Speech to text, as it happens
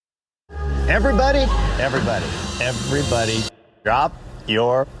Everybody, drop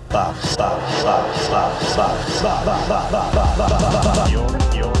your buffs. Drop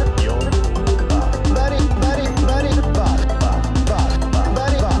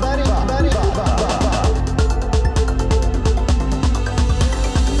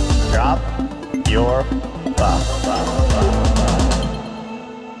your buffs.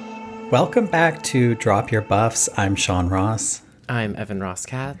 Welcome back to Drop Your Buffs. I'm Sean Ross. I'm Evan Ross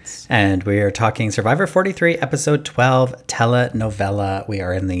Katz. And we are talking Survivor 43, episode 12, telenovela. We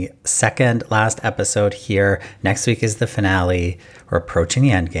are in the second last episode here. Next week is the finale. We're approaching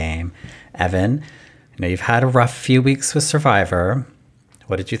the end game. Evan, I know you've had a rough few weeks with Survivor.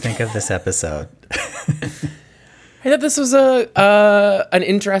 What did you think of this episode? I thought this was an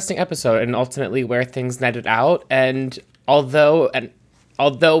interesting episode and ultimately where things netted out. And although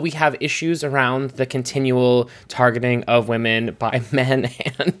we have issues around the continual targeting of women by men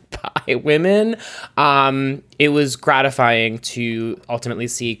and by women, it was gratifying to ultimately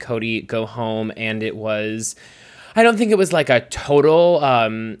see Cody go home. And I don't think it was like a total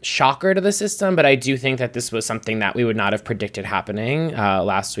shocker to the system, but I do think that this was something that we would not have predicted happening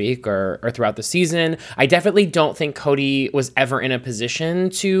last week or throughout the season. I definitely don't think Cody was ever in a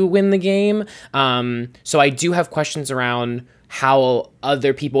position to win the game. So I do have questions around how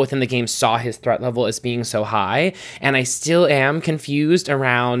other people within the game saw his threat level as being so high. And I still am confused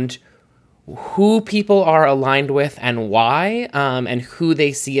around who people are aligned with and why, and who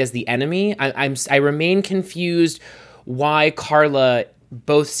they see as the enemy. I remain confused why Carla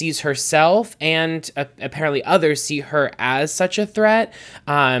both sees herself and apparently others see her as such a threat.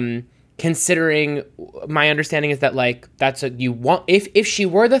 Considering my understanding is that if she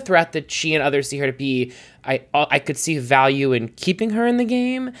were the threat that she and others see her to be, I could see value in keeping her in the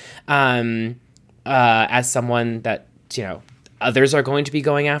game, as someone that, others are going to be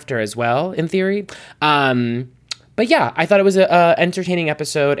going after as well, in theory. But yeah, I thought it was a entertaining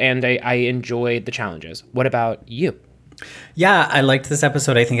episode and I enjoyed the challenges. What about you? Yeah, I liked this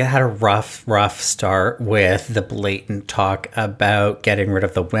episode. I think it had a rough start with the blatant talk about getting rid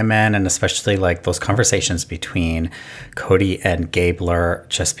of the women, and especially like those conversations between Cody and Gabler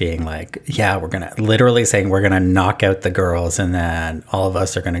just being like, yeah, we're going to knock out the girls and then all of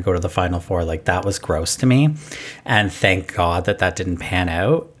us are going to go to the final four. Like, that was gross to me. And thank God that didn't pan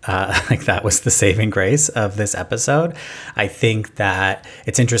out. That was the saving grace of this episode. I think that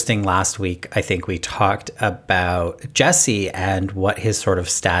it's interesting. Last week, I think we talked about Jesse and what his sort of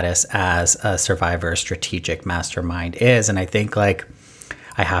status as a Survivor strategic mastermind is. And I think I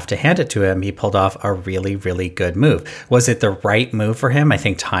have to hand it to him. He pulled off a really, really good move. Was it the right move for him? I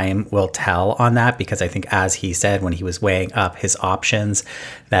think time will tell on that, because I think, as he said, when he was weighing up his options,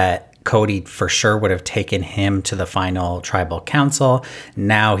 that Cody for sure would have taken him to the final tribal council.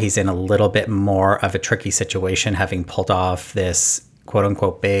 Now he's in a little bit more of a tricky situation, having pulled off this quote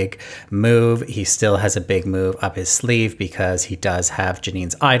unquote big move. He still has a big move up his sleeve because he does have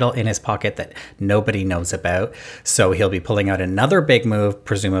Janine's idol in his pocket that nobody knows about. So he'll be pulling out another big move,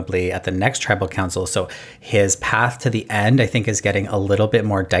 presumably at the next tribal council. So his path to the end, I think, is getting a little bit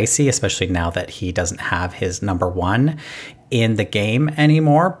more dicey, especially now that he doesn't have his number one in the game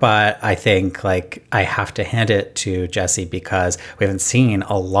anymore. But I think I have to hand it to Jesse, because we haven't seen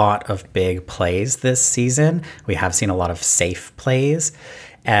a lot of big plays this season. We have seen a lot of safe plays.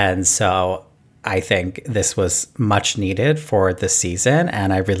 And so I think this was much needed for the season.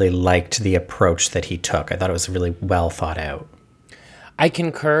 And I really liked the approach that he took. I thought it was really well thought out. I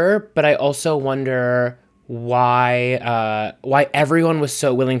concur, but I also wonder why everyone was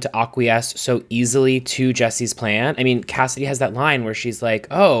so willing to acquiesce so easily to Jesse's plan. I mean, Cassidy has that line where she's like,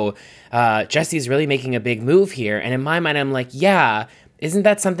 Jesse's really making a big move here. And in my mind, I'm like, yeah, isn't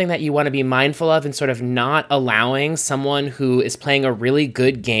that something that you want to be mindful of, and sort of not allowing someone who is playing a really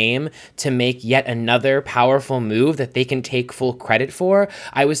good game to make yet another powerful move that they can take full credit for?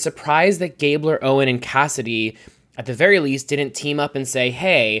 I was surprised that Gabler, Owen, and Cassidy, at the very least, didn't team up and say,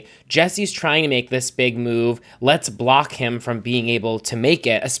 hey, Jesse's trying to make this big move. Let's block him from being able to make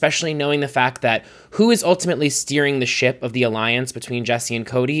it, especially knowing the fact that who is ultimately steering the ship of the alliance between Jesse and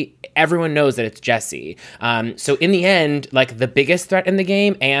Cody? Everyone knows that it's Jesse. So in the end, the biggest threat in the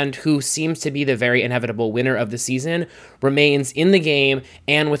game, and who seems to be the very inevitable winner of the season, remains in the game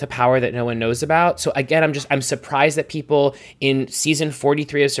and with a power that no one knows about. So again, I'm surprised that people in season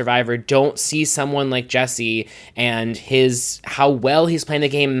 43 of Survivor don't see someone like Jesse and how well he's playing the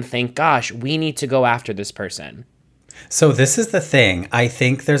game and think, gosh, we need to go after this person. So this is the thing. I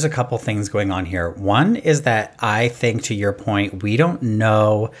think there's a couple things going on here. One is that I think, to your point, we don't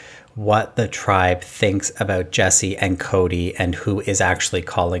know what the tribe thinks about Jesse and Cody and who is actually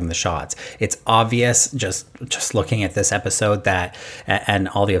calling the shots. It's obvious just looking at this episode that, and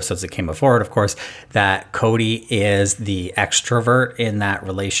all the episodes that came before it, of course, that Cody is the extrovert in that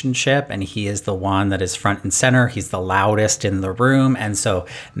relationship, and he is the one that is front and center. He's the loudest in the room, and so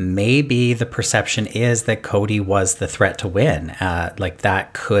maybe the perception is that Cody was the threat to win. Like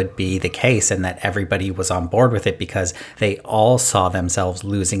that could be the case, and that everybody was on board with it because they all saw themselves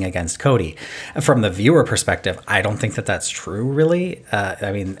losing against Cody. From the viewer perspective, I don't think that that's true, really.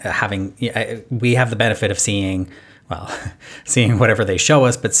 I mean, we have the benefit of seeing whatever they show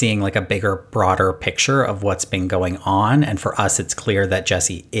us, but seeing like a bigger, broader picture of what's been going on. And for us, it's clear that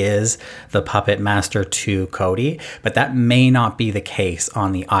Jesse is the puppet master to Cody, but that may not be the case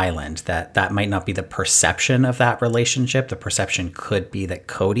on the island. That might not be the perception of that relationship. The perception could be that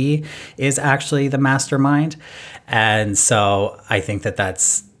Cody is actually the mastermind. And so I think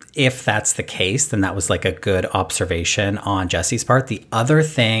if that's the case, then that was like a good observation on Jesse's part. The other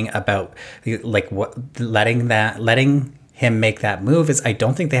thing about like letting him make that move is I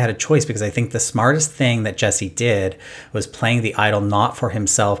don't think they had a choice, because I think the smartest thing that Jesse did was playing the idol not for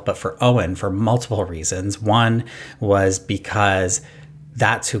himself but for Owen, for multiple reasons. One was because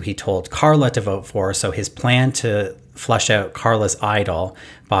that's who he told Carla to vote for. So his plan to flush out Carla's idol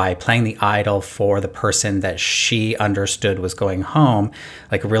by playing the idol for the person that she understood was going home,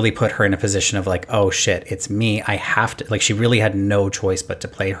 like really put her in a position of like, oh shit, it's me. I have to, like, she really had no choice but to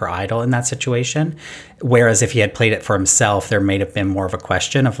play her idol in that situation. Whereas if he had played it for himself, there may have been more of a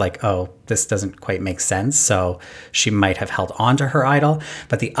question of like, oh, this doesn't quite make sense. So she might have held on to her idol.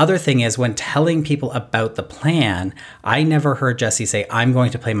 But the other thing is, when telling people about the plan, I never heard Jesse say, I'm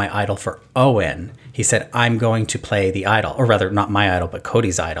going to play my idol for Owen. He said, I'm going to play the idol, or rather not my idol, but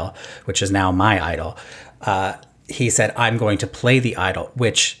Cody's idol, which is now my idol. He said, I'm going to play the idol,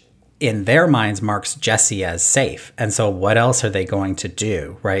 which in their minds marks Jesse as safe. And so what else are they going to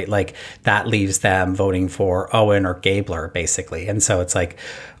do, right? Like that leaves them voting for Owen or Gabler, basically. And so it's like,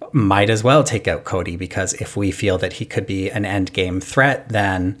 might as well take out Cody, because if we feel that he could be an end game threat,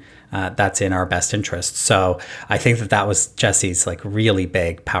 then that's in our best interest. So I think that was Jesse's like really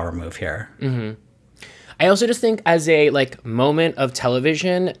big power move here. Mm-hmm. I also just think as a like moment of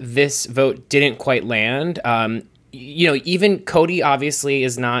television, this vote didn't quite land. Even Cody obviously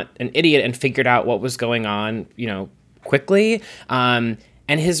is not an idiot and figured out what was going on, quickly. And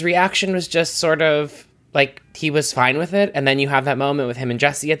his reaction was just sort of like he was fine with it. And then you have that moment with him and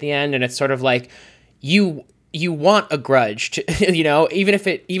Jesse at the end, and it's sort of like you want a grudge to, even if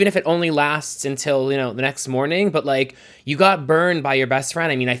it only lasts until, the next morning, but like you got burned by your best friend.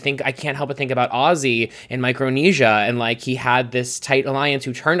 I mean, I can't help but think about Ozzy in Micronesia, and like he had this tight alliance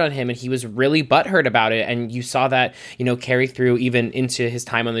who turned on him, and he was really butthurt about it. And you saw that, carry through even into his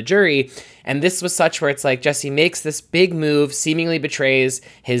time on the jury. And this was such where it's like Jesse makes this big move, seemingly betrays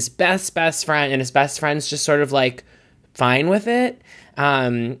his best friend, and his best friend's just sort of like fine with it.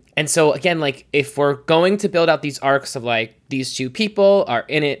 And so again, like if we're going to build out these arcs of like these two people are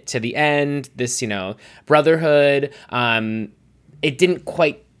in it to the end, this, brotherhood, it didn't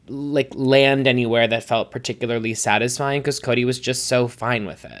quite like land anywhere that felt particularly satisfying, because Cody was just so fine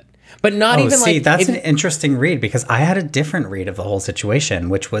with it. But not even like... that's an interesting read, because I had a different read of the whole situation,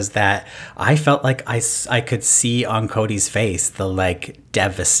 which was that I felt like I could see on Cody's face the like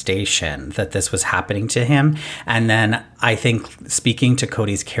devastation that this was happening to him. And then I think, speaking to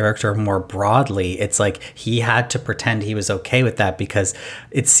Cody's character more broadly, it's like he had to pretend he was okay with that, because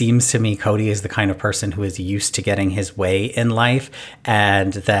it seems to me Cody is the kind of person who is used to getting his way in life,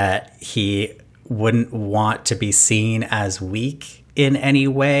 and that he wouldn't want to be seen as weak in any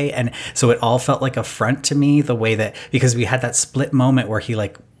way. And so it all felt like a front to me, the way that, because we had that split moment where he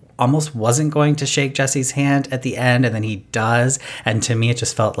like almost wasn't going to shake Jesse's hand at the end, and then he does, and to me it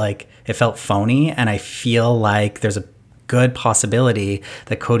just felt like it felt phony. And I feel like there's a good possibility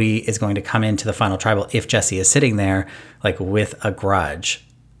that Cody is going to come into the final tribal, if Jesse is sitting there, like with a grudge.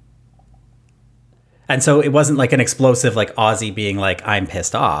 And so it wasn't like an explosive like Ozzy being like, I'm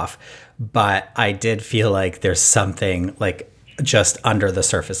pissed off, but I did feel like there's something like just under the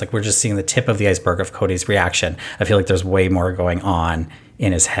surface. Like we're just seeing the tip of the iceberg of Cody's reaction. I feel like there's way more going on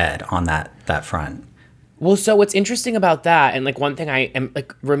in his head on that front. Well, so what's interesting about that, and like one thing I am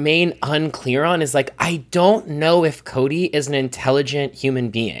like remain unclear on, is like I don't know if Cody is an intelligent human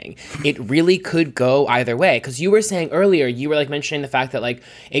being. It really could go either way, because you were saying earlier, you were like mentioning the fact that like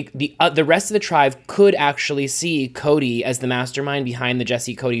the rest of the tribe could actually see Cody as the mastermind behind the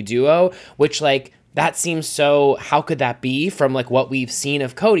Jesse Cody duo, which like that seems so, how could that be from like what we've seen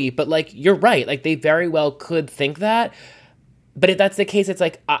of Cody? But like you're right, like they very well could think that. but if that's the case, it's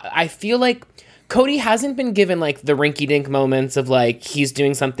like, I feel like Cody hasn't been given like the rinky dink moments of like he's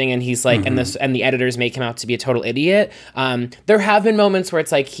doing something and he's like, and the editors make him out to be a total idiot. There have been moments where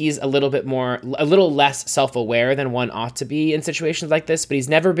it's like he's a little less self-aware than one ought to be in situations like this, but he's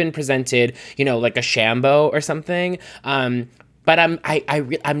never been presented, like a Shambo or something. But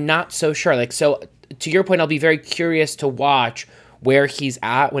I'm not so sure. Like, so to your point, I'll be very curious to watch where he's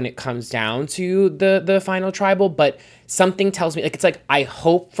at when it comes down to the final tribal, but something tells me, like, it's like, I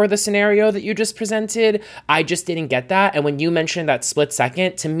hope for the scenario that you just presented. I just didn't get that. And when you mentioned that split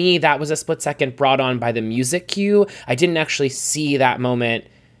second, to me, that was a split second brought on by the music cue. I didn't actually see that moment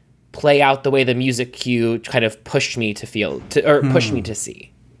play out the way the music cue kind of pushed me to pushed me to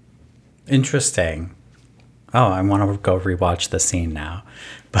see. Interesting. Oh, I want to go rewatch the scene now.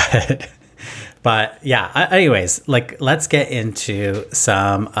 But yeah, anyways, like, let's get into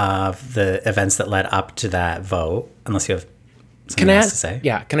some of the events that led up to that vote, unless you have something else to say.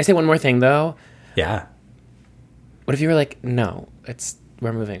 Yeah. Can I say one more thing, though? Yeah. What if you were like, no,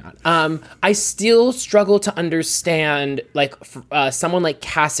 we're moving on. I still struggle to understand, like, someone like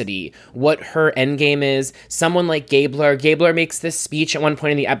Cassidy, what her end game is. Someone like Gabler. Gabler makes this speech at one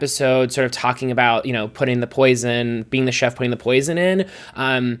point in the episode, sort of talking about, putting the poison, being the chef, putting the poison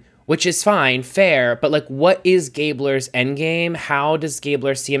in. Which is fine, fair, but like, what is Gabler's endgame? How does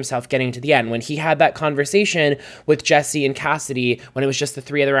Gabler see himself getting to the end? When he had that conversation with Jesse and Cassidy, when it was just the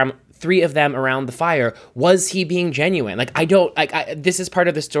three of them around the fire, was he being genuine? Like, this is part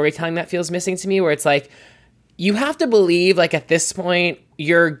of the storytelling that feels missing to me, where it's like, you have to believe, like, at this point,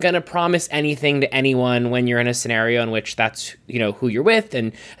 you're going to promise anything to anyone when you're in a scenario in which that's, who you're with.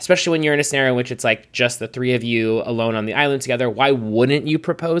 And especially when you're in a scenario in which it's like just the three of you alone on the island together, why wouldn't you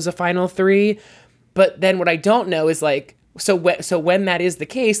propose a final three? But then what I don't know is, like, so when that is the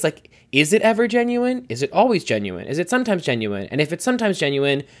case, like, is it ever genuine? Is it always genuine? Is it sometimes genuine? And if it's sometimes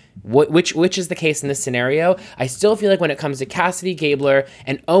genuine, which is the case in this scenario? I still feel like when it comes to Cassidy, Gabler,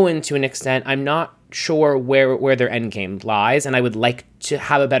 and Owen, to an extent, I'm not sure where their end game lies, and I would like to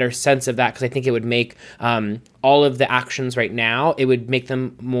have a better sense of that, because I think it would make all of the actions right now, it would make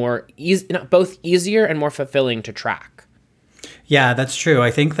them both easier and more fulfilling to track. Yeah, that's true.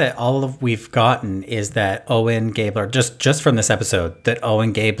 I think that we've gotten is that Owen, Gabler, just from this episode, that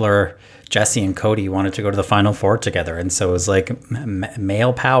Owen, Gabler, Jesse, and Cody wanted to go to the Final Four together, and so it was like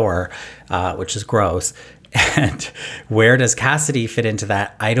male power, which is gross. And where does Cassidy fit into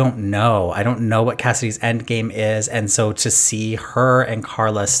that? I don't know. I don't know what Cassidy's end game is. And so to see her and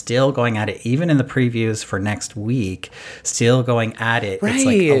Carla still going at it, even in the previews for next week, still going at it, right. It's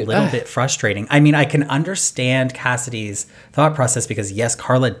like a little bit frustrating. I mean, I can understand Cassidy's thought process, because yes,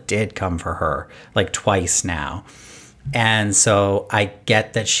 Carla did come for her like twice now. And so I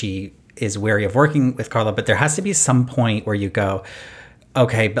get that she is wary of working with Carla, but there has to be some point where you go,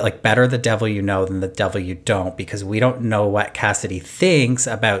 okay, but like, better the devil you know than the devil you don't, because we don't know what Cassidy thinks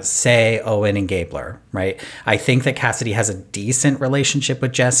about, say, Owen and Gabler, right? I think that Cassidy has a decent relationship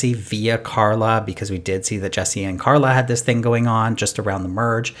with Jesse via Carla, because we did see that Jesse and Carla had this thing going on just around the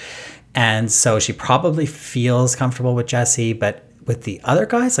merge. And so she probably feels comfortable with Jesse, but with the other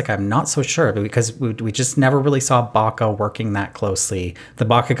guys, like, I'm not so sure, because we just never really saw Baca working that closely. The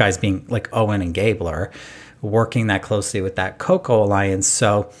Baca guys being like Owen and Gabler, working that closely with that Coco alliance.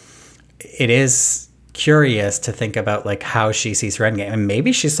 So it is curious to think about like how she sees her endgame. And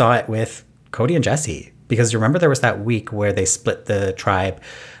maybe she saw it with Cody and Jesse, because remember there was that week where they split the tribe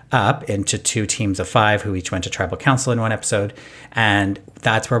up into 2 teams of 5 who each went to tribal council in one episode. And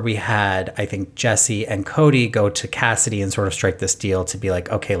that's where we had, I think, Jesse and Cody go to Cassidy and sort of strike this deal to be like,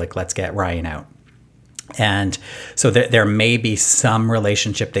 okay, like, let's get Ryan out. And so there may be some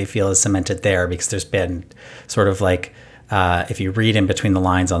relationship they feel is cemented there, because there's been sort of like, if you read in between the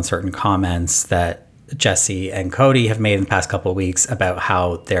lines on certain comments that Jesse and Cody have made in the past couple of weeks about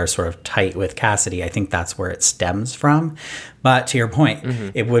how they're sort of tight with Cassidy, I think that's where it stems from. But to your point,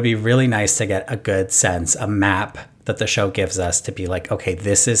 It would be really nice to get a good sense, a map that the show gives us to be like, okay,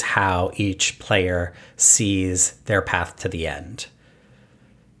 this is how each player sees their path to the end.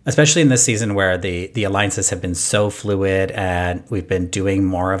 Especially in this season where the alliances have been so fluid, and we've been doing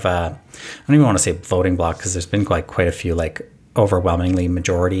more of I don't even want to say voting block, because there's been quite a few like overwhelmingly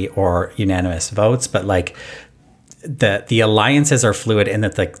majority or unanimous votes, but like the alliances are fluid in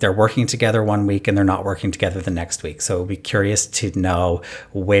that like they're working together one week and they're not working together the next week. So it'll be curious to know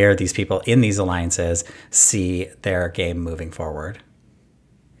where these people in these alliances see their game moving forward.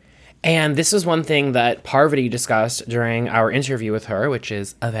 And this is one thing that Parvati discussed during our interview with her, which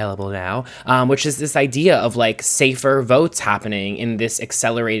is available now, which is this idea of like safer votes happening in this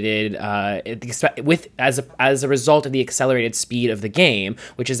accelerated, as a result of the accelerated speed of the game,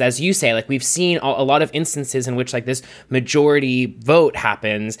 which is, as you say, like we've seen a lot of instances in which like this majority vote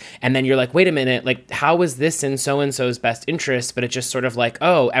happens, and then you're like, wait a minute, like how was this in so and so's best interest? But it just sort of like,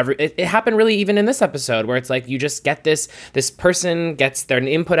 it happened really even in this episode where it's like you just get this person gets their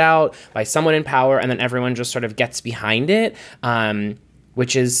input out by someone in power, and then everyone just sort of gets behind it,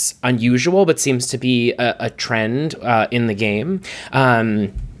 which is unusual, but seems to be a trend in the game. I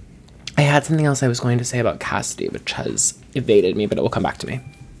had something else I was going to say about Cassidy, which has evaded me, but it will come back to me.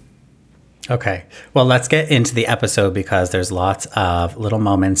 Okay. Well, let's get into the episode because there's lots of little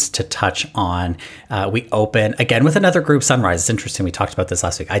moments to touch on. We open again with another group sunrise. It's interesting. We talked about this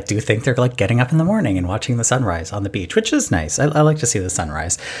last week. I do think they're like getting up in the morning and watching the sunrise on the beach, which is nice. I like to see the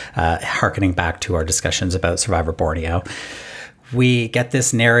sunrise, hearkening back to our discussions about Survivor Borneo. We get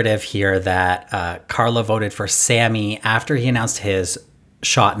this narrative here that Carla voted for Sammy after he announced his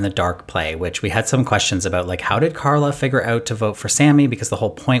shot in the dark play, which we had some questions about, like how did Carla figure out to vote for Sammy, because the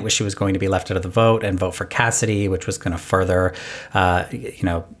whole point was she was going to be left out of the vote and vote for Cassidy, which was going to further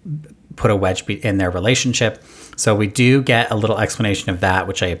put a wedge in their relationship. So we do get a little explanation of that,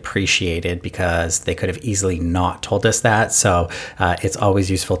 which I appreciated because they could have easily not told us that. So it's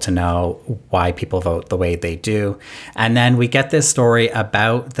always useful to know why people vote the way they do. And then we get this story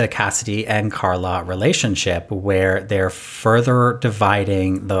about the Cassidy and Carla relationship where they're further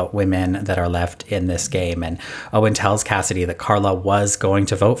dividing the women that are left in this game. And Owen tells Cassidy that Carla was going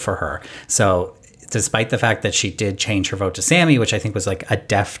to vote for her. So despite the fact that she did change her vote to Sammy, which I think was like a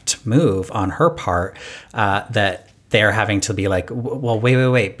deft move on her part, that they're having to be like, well,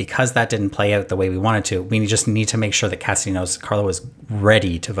 wait, because that didn't play out the way we wanted to, we just need to make sure that Cassidy knows Carla was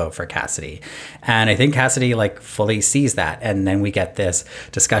ready to vote for Cassidy. And I think Cassidy like fully sees that. And then we get this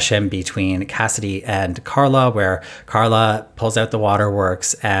discussion between Cassidy and Carla where Carla pulls out the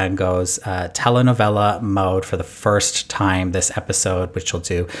waterworks and goes telenovela mode for the first time this episode, which she'll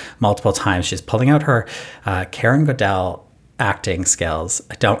do multiple times. She's pulling out her Karen Goodell acting skills.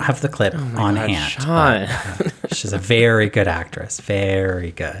 I don't have the clip on hand. Sean. She's a very good actress.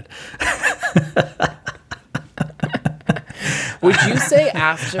 Very good. Would you say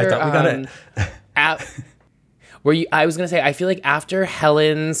after I thought we got it. I was gonna say, I feel like after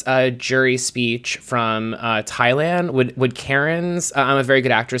Helen's jury speech from Thailand, would Karen's "I'm a very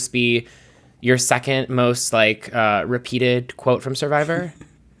good actress" be your second most repeated quote from Survivor?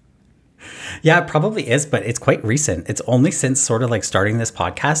 Yeah, it probably is, but it's quite recent. It's only since sort of like starting this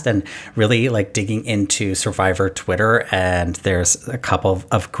podcast and really like digging into Survivor Twitter. And there's a couple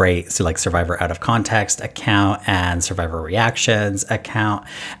of great, so like Survivor Out of Context account and Survivor Reactions account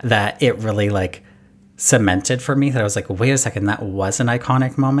that it really like cemented for me that I was like, wait a second, that was an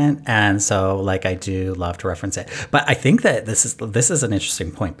iconic moment. And so like I do love to reference it. But I think that this is an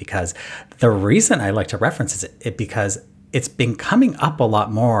interesting point because the reason I like to reference it because it's been coming up a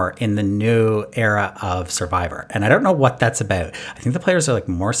lot more in the new era of Survivor. And I don't know what that's about. I think the players are like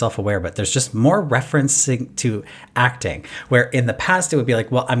more self-aware, but there's just more referencing to acting, where in the past it would be like,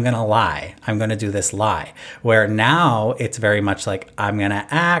 well, I'm going to lie. I'm going to do this lie. Where now it's very much like, I'm going to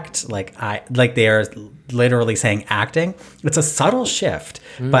act like they are literally saying acting. It's a subtle shift,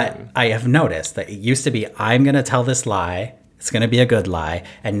 but I have noticed that it used to be, I'm going to tell this lie. It's going to be a good lie.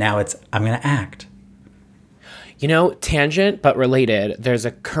 And now it's, I'm going to act. You know, tangent, but related, there's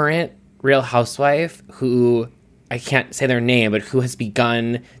a current Real Housewife who, I can't say their name, but who has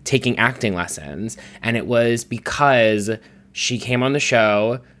begun taking acting lessons. And it was because she came on the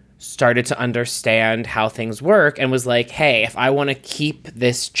show, started to understand how things work, and was like, hey, if I want to keep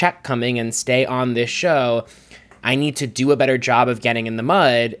this check coming and stay on this show, I need to do a better job of getting in the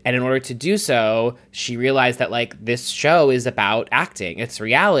mud. And in order to do so, she realized that like this show is about acting. It's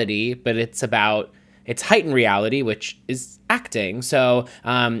reality, but it's heightened reality, which is acting. So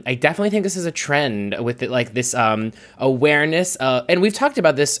I definitely think this is a trend with it, like this awareness. And we've talked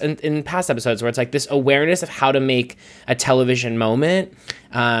about this in past episodes where it's like this awareness of how to make a television moment.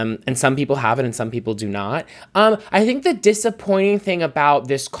 And some people have it and some people do not. I think the disappointing thing about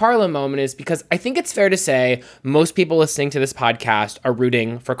this Carla moment is because I think it's fair to say most people listening to this podcast are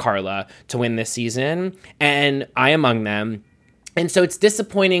rooting for Carla to win this season, and I among them. And so it's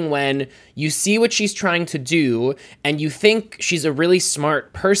disappointing when you see what she's trying to do and you think she's a really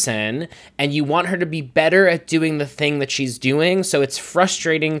smart person and you want her to be better at doing the thing that she's doing. So it's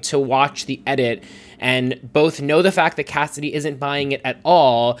frustrating to watch the edit and both know the fact that Cassidy isn't buying it at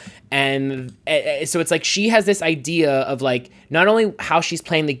all. And so it's like she has this idea of like not only how she's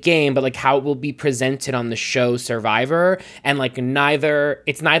playing the game, but like how it will be presented on the show Survivor. And like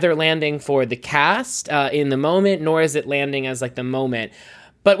it's neither landing for the cast in the moment, nor is it landing as like the moment.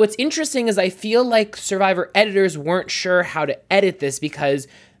 But what's interesting is I feel like Survivor editors weren't sure how to edit this because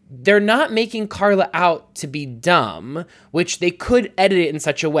they're not making Carla out to be dumb, which they could edit it in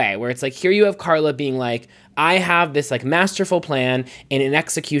such a way where it's like, here you have Carla being like, I have this like masterful plan, and in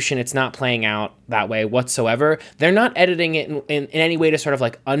execution, it's not playing out that way whatsoever. They're not editing it in any way to sort of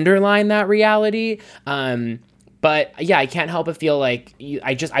like underline that reality. But yeah, I can't help but feel like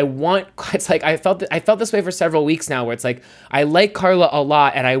I felt this way for several weeks now where it's like, I like Carla a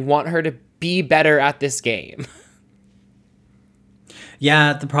lot and I want her to be better at this game.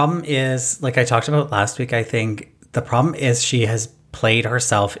 Yeah, the problem is, like I talked about last week, I think the problem is she has played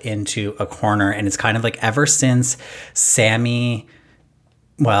herself into a corner, and it's kind of like ever since Sammy,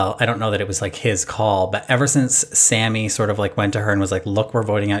 well, I don't know that it was like his call, but ever since Sammy sort of like went to her and was like, look, we're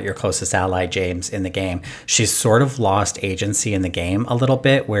voting out your closest ally, James, in the game, she's sort of lost agency in the game a little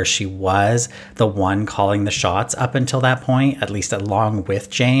bit, where she was the one calling the shots up until that point, at least along with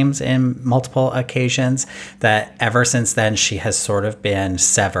James in multiple occasions, that ever since then she has sort of been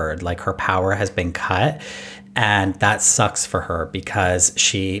severed, like her power has been cut. And that sucks for her because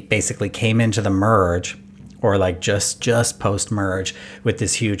she basically came into the merge, or like just post merge, with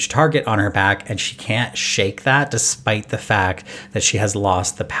this huge target on her back, and she can't shake that despite the fact that she has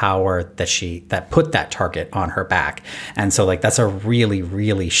lost the power that put that target on her back. And so like that's a really,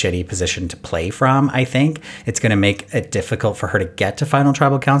 really shitty position to play from. I think it's going to make it difficult for her to get to Final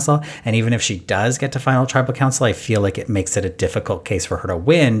Tribal Council, and even if she does get to Final Tribal Council, I feel like it makes it a difficult case for her to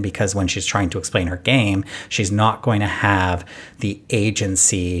win, because when she's trying to explain her game, she's not going to have the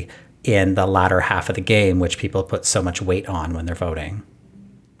agency in the latter half of the game, which people put so much weight on when they're voting.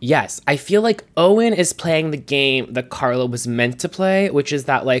 Yes, I feel like Owen is playing the game that Carla was meant to play, which is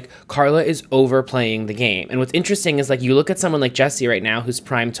that like Carla is overplaying the game. And what's interesting is like you look at someone like Jessie right now who's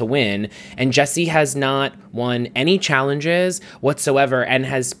primed to win, and Jessie has not won any challenges whatsoever and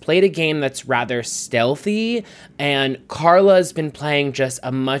has played a game that's rather stealthy, and Carla's been playing just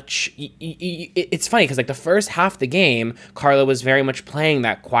a much... It's funny because like the first half of the game, Carla was very much playing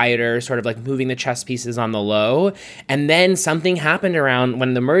that quieter, sort of like moving the chess pieces on the low, and then something happened around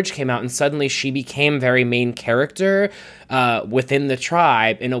when the merge came out, and suddenly she became very main character within the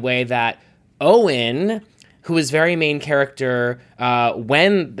tribe in a way that Owen, who was very main character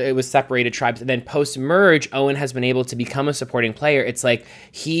when it was separated tribes, and then post-merge, Owen has been able to become a supporting player. It's like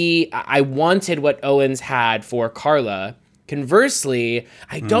I wanted what Owens had for Carla. Conversely,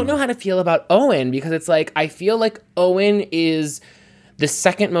 I don't know how to feel about Owen, because it's like, I feel like Owen is the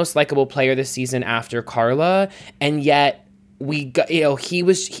second most likable player this season after Carla, and yet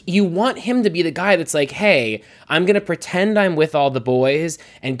you want him to be the guy that's like, hey, I'm going to pretend I'm with all the boys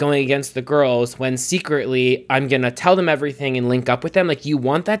and going against the girls when secretly I'm going to tell them everything and link up with them. Like, you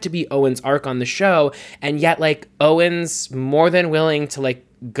want that to be Owen's arc on the show. And yet, like, Owen's more than willing to, like,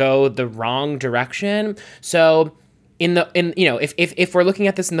 go the wrong direction. So if we're looking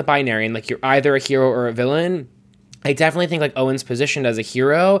at this in the binary and, like, you're either a hero or a villain, I definitely think, like, Owen's positioned as a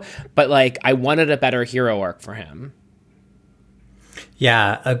hero, but, like, I wanted a better hero arc for him.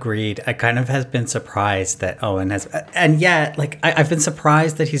 Yeah, agreed. I kind of have been surprised that Owen has, and yet, like, I've been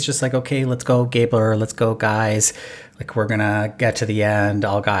surprised that he's just like, okay, let's go, Gabler, let's go, guys. Like, we're gonna get to the end,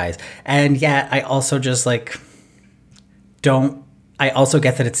 all guys. And yet, I also just, like, I also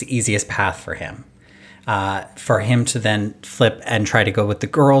get that it's the easiest path for him. For him to then flip and try to go with the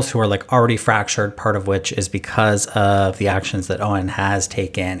girls who are like already fractured, part of which is because of the actions that Owen has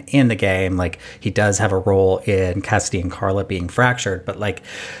taken in the game. Like, he does have a role in Cassidy and Carla being fractured, but like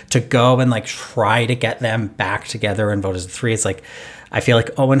to go and like try to get them back together and vote as three, it's like, I feel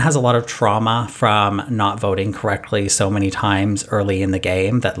like Owen has a lot of trauma from not voting correctly so many times early in the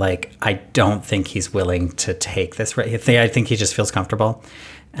game that like, I don't think he's willing to take this. I think he just feels comfortable.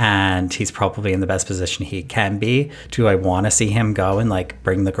 And he's probably in the best position he can be. Do I want to see him go and like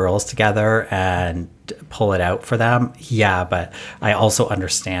bring the girls together and pull it out for them? Yeah, but I also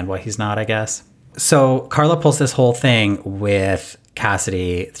understand why he's not, I guess. So Carla pulls this whole thing with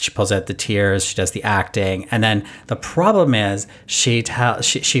Cassidy. She pulls out the tears. She does the acting, and then the problem is she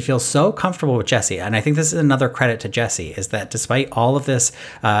feels so comfortable with Jesse. And I think this is another credit to Jesse, is that despite all of this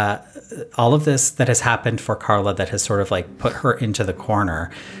that has happened for Carla, that has sort of like put her into the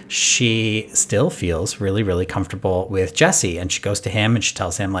corner, she still feels really, really comfortable with Jesse. And she goes to him and she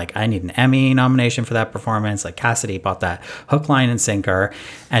tells him, like, I need an Emmy nomination for that performance. Like, Cassidy bought that hook, line, and sinker.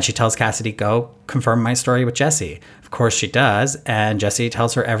 And she tells Cassidy, go confirm my story with Jesse. Of course she does, and Jesse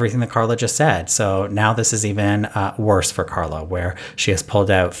tells her everything that Carla just said. So now this is even worse for Carla, where she has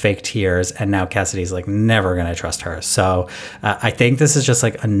pulled out fake tears, and now Cassidy's like never going to trust her. So I think this is just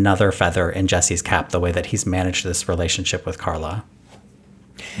like another feather in Jesse's cap, the way that he's managed this relationship with Carla.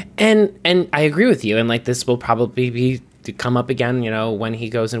 And I agree with you, and like this will probably be to come up again, when he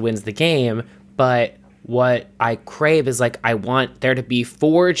goes and wins the game, but what I crave is like, I want there to be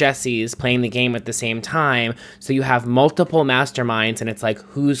 4 Jessies playing the game at the same time. So you have multiple masterminds and it's like,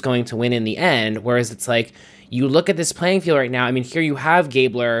 who's going to win in the end? Whereas it's like, you look at this playing field right now. I mean, here you have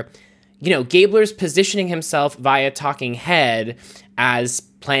Gabler, Gabler's positioning himself via talking head as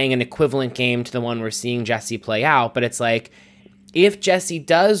playing an equivalent game to the one we're seeing Jessie play out. But it's like, if Jessie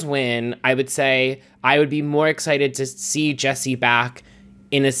does win, I would say I would be more excited to see Jesse back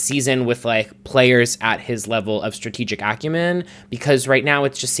in a season with like players at his level of strategic acumen, because right now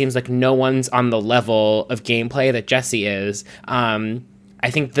it just seems like no one's on the level of gameplay that Jesse is. I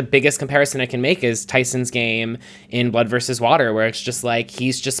think the biggest comparison I can make is Tyson's game in Blood versus Water, where it's just like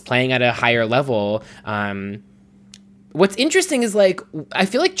he's just playing at a higher level. What's interesting is like, I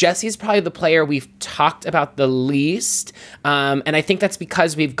feel like Jesse's probably the player we've talked about the least. And I think that's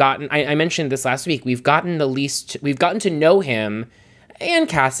because we've gotten, I mentioned this last week, we've gotten to know him and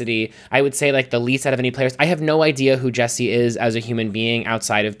Cassidy, I would say, like the least out of any players. I have no idea who Jesse is as a human being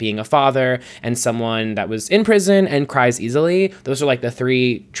outside of being a father and someone that was in prison and cries easily. Those are like the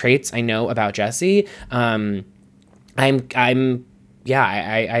 3 traits I know about Jesse. I want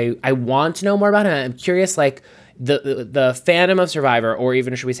to know more about him. I'm curious, like the fandom of Survivor, or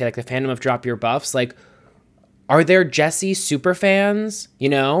even should we say like the fandom of Drop Your Buffs, like, are there Jesse super fans?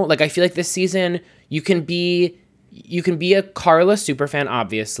 Like I feel like this season you can be a Carla superfan,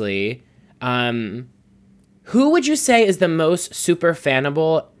 obviously. Who would you say is the most super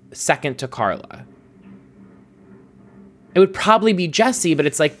fanable second to Carla? It would probably be Jesse, but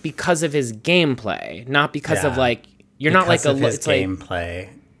it's like because of his gameplay, not because of like you're not like a his it's gameplay.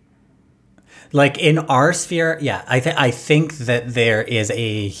 Like in our sphere, I think that there is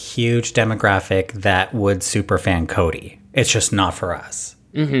a huge demographic that would super fan Cody. It's just not for us.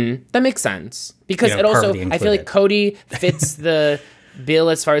 Mm-hmm. That makes sense, because it also, I feel like Cody fits the bill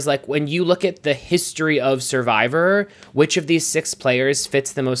as far as like when you look at the history of Survivor, which of these 6 players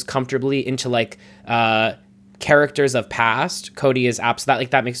fits the most comfortably into like characters of past. Cody is absolutely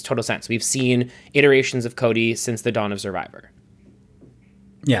that makes total sense. We've seen iterations of Cody since the dawn of Survivor.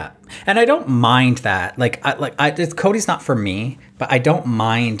 Yeah, and I don't mind that. Cody's not for me, but I don't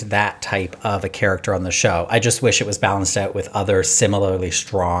mind that type of a character on the show. I just wish it was balanced out with other similarly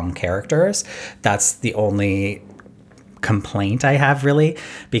strong characters. That's the only complaint I have, really,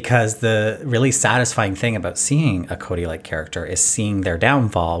 because the really satisfying thing about seeing a Cody-like character is seeing their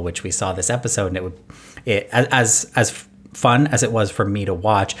downfall, which we saw this episode, and as fun as it was for me to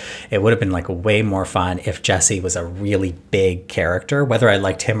watch, it would have been like way more fun if Jesse was a really big character, whether I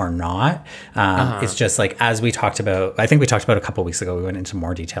liked him or not. It's just like, as we talked about, I think we talked about a couple of weeks ago, we went into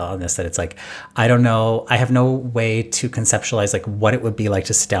more detail on this, that it's like, I don't know, I have no way to conceptualize like what it would be like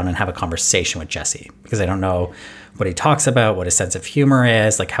to sit down and have a conversation with Jesse, because I don't know what he talks about, what his sense of humor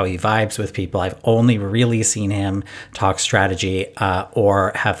is, like how he vibes with people. I've only really seen him talk strategy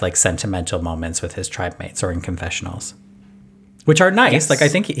or have like sentimental moments with his tribe mates or in confessionals, which are nice. Yes. Like, I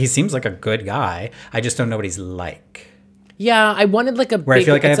think he seems like a good guy. I just don't know what he's like. Yeah, I wanted like where I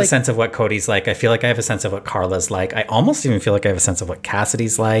feel like I have a sense of what Cody's like. I feel like I have a sense of what Carla's like. I almost even feel like I have a sense of what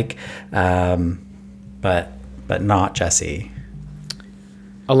Cassidy's like, but not Jesse.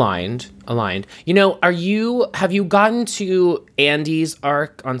 Aligned. Have you gotten to Andy's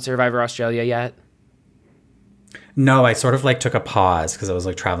arc on Survivor Australia yet? No, I sort of like took a pause because I was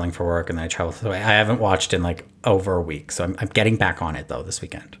like traveling for work, and then I traveled. So I haven't watched in like over a week. So I'm getting back on it though this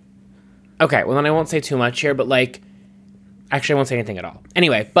weekend. Okay, well then I won't say too much here, but like, actually I won't say anything at all.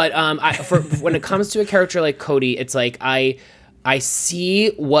 Anyway, but when it comes to a character like Cody, it's like I see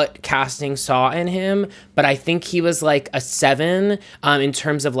what casting saw in him, but I think he was like a 7 in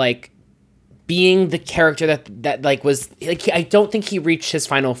terms of like being the character that like was like I don't think he reached his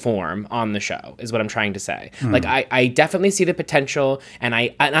final form on the show is what I'm trying to say. Like I definitely see the potential, and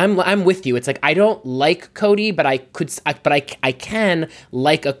I'm with you. It's like I don't like Cody, but I can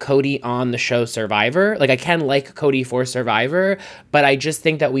like a Cody on the show Survivor. Like I can like Cody for Survivor, but I just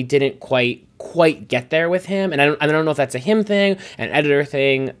think that we didn't quite get there with him, and I don't know if that's a him thing, an editor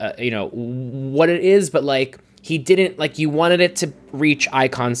thing, what it is, but like he didn't, like, you wanted it to reach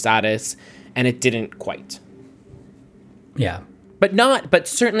icon status and it didn't quite. Yeah. But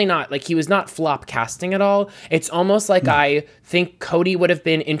certainly not, like, he was not flop casting at all. It's almost like I think Cody would have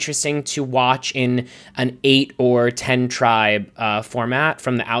been interesting to watch in an 8 or 10 tribe format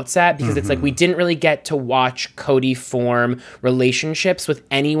from the outset, because it's like we didn't really get to watch Cody form relationships with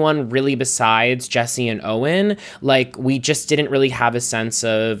anyone really besides Jesse and Owen. Like, we just didn't really have a sense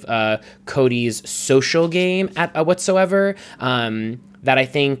of Cody's social game whatsoever, that I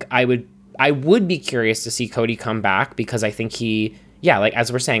think I would be curious to see Cody come back, because I think like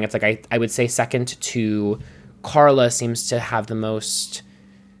as we're saying, it's like I would say second to Carla seems to have the most.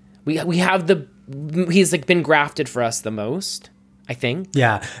 He's like been grafted for us the most, I think.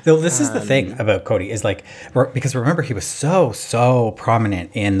 Yeah. Though this is the thing about Cody is like, because remember he was so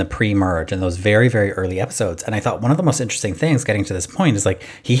prominent in the pre-merge and those very, very early episodes. And I thought one of the most interesting things getting to this point is like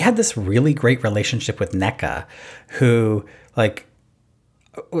he had this really great relationship with NECA, who like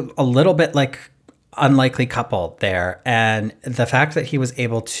a little bit like unlikely couple there, and the fact that he was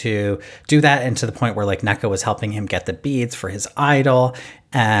able to do that, and to the point where like NECA was helping him get the beads for his idol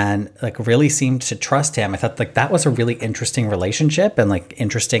and like really seemed to trust him. I thought like that was a really interesting relationship, and like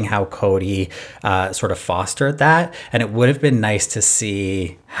interesting how Cody sort of fostered that. And it would have been nice to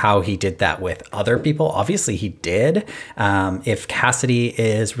see how he did that with other people. Obviously he did. If Cassidy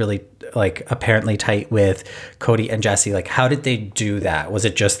is really like apparently tight with Cody and Jesse, like how did they do that? Was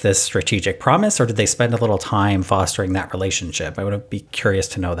it just this strategic promise, or did they spend a little time fostering that relationship? I would be curious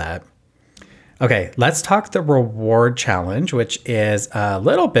to know that. Okay, let's talk the reward challenge, which is a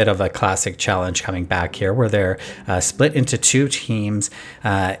little bit of a classic challenge coming back here, where they're split into 2 teams,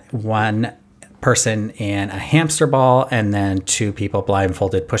 one person in a hamster ball, and then 2 people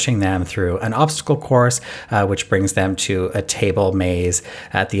blindfolded pushing them through an obstacle course, which brings them to a table maze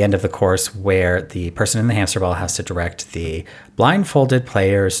at the end of the course, where the person in the hamster ball has to direct the blindfolded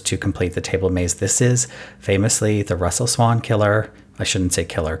players to complete the table maze. This is famously the Russell Swan killer. I shouldn't say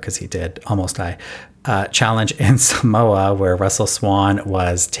killer because he did almost die. Challenge in Samoa, where Russell Swan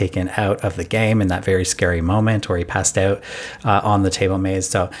was taken out of the game in that very scary moment where he passed out on the table maze.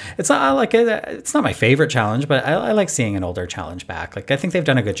 So it's not like it's not my favorite challenge, but I like seeing an older challenge back. Like I think they've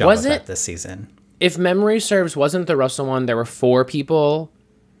done a good job with that this season. If memory serves, wasn't the Russell one? There were 4 people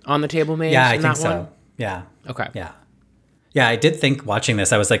on the table maze. Yeah, I think so. One? Yeah. Okay. Yeah. Yeah, I did think watching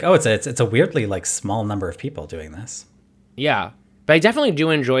this, I was like, oh, it's a weirdly like small number of people doing this. Yeah. But I definitely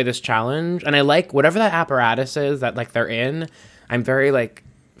do enjoy this challenge, and I like whatever that apparatus is that like they're in. I'm very like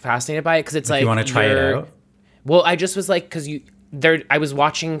fascinated by it, because it's like you want to try it out. Well, I just was like, because I was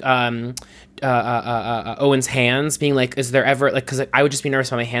watching Owen's hands, being like, is there ever like, because I would just be nervous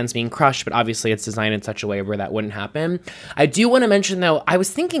about my hands being crushed, but obviously it's designed in such a way where that wouldn't happen. I do want to mention though, I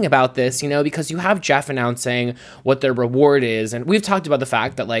was thinking about this, because you have Jeff announcing what their reward is, and we've talked about the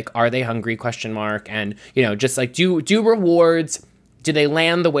fact that like, are they hungry ? And just like do rewards. Do they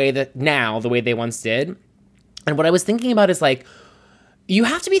land the way they once did? And what I was thinking about is like, you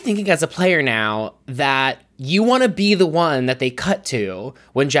have to be thinking as a player now that you want to be the one that they cut to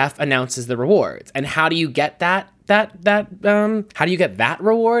when Jeff announces the rewards. And how do you get that how do you get that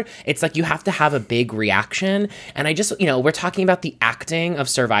reward? It's like you have to have a big reaction. And I just, we're talking about the acting of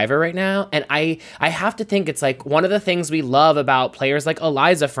Survivor right now. And I have to think it's like one of the things we love about players like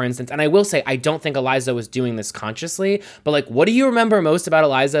Eliza, for instance. And I will say, I don't think Eliza was doing this consciously, but like, what do you remember most about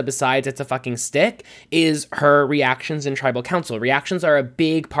Eliza besides it's a fucking stick is her reactions in Tribal Council. Reactions are a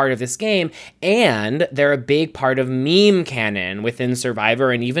big part of this game, and they're a big part of meme canon within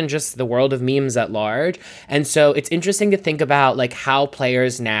Survivor and even just the world of memes at large. And so it's interesting to think about like how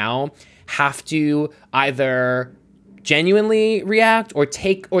players now have to either genuinely react or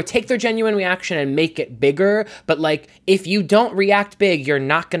take their genuine reaction and make it bigger. But like, if you don't react big, you're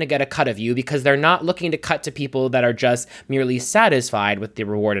not going to get a cut of you, because they're not looking to cut to people that are just merely satisfied with the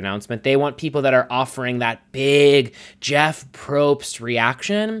reward announcement. They want people that are offering that big Jeff Probst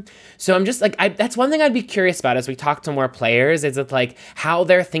reaction. So I'm just like, that's one thing I'd be curious about as we talk to more players, is it's like how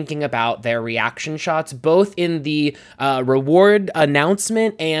they're thinking about their reaction shots, both in the reward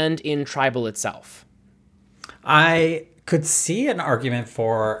announcement and in Tribal itself. I could see an argument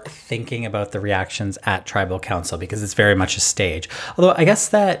for thinking about the reactions at Tribal Council, because it's very much a stage. Although I guess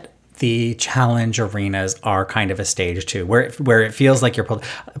that the challenge arenas are kind of a stage too, where it feels like you're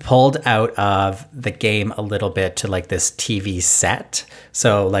pulled out of the game a little bit to like this TV set.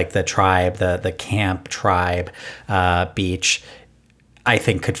 So like the tribe, the camp tribe, beach, I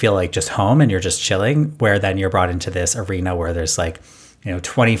think could feel like just home and you're just chilling, where then you're brought into this arena where there's like,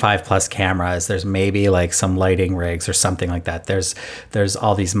 25 plus cameras. There's maybe like some lighting rigs or something like that. There's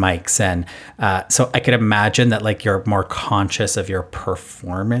all these mics. And so I could imagine that like you're more conscious of your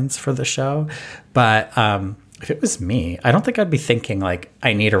performance for the show. But if it was me, I don't think I'd be thinking like,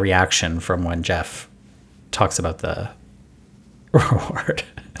 I need a reaction from when Jeff talks about the reward.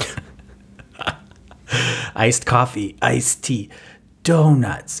 Iced coffee, iced tea,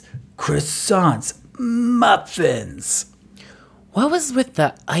 donuts, croissants, muffins. What was with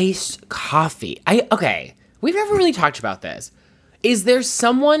the iced coffee? Okay, we've never really talked about this. Is there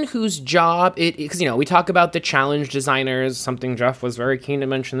someone whose job it? Because we talk about the challenge designers, something Jeff was very keen to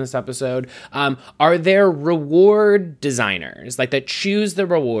mention this episode. Are there reward designers like that choose the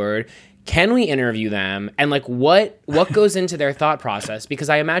reward? Can we interview them? And like what goes into their thought process? Because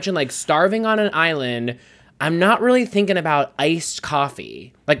I imagine like starving on an island, I'm not really thinking about iced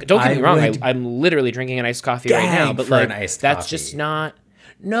coffee. Like, don't get me wrong, I'm literally drinking an iced coffee right now, but like that's just not.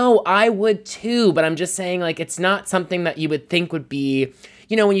 No, I would too, but I'm just saying like it's not something that you would think would be.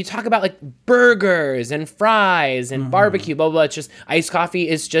 When you talk about like burgers and fries and barbecue, blah, blah, blah, it's just iced coffee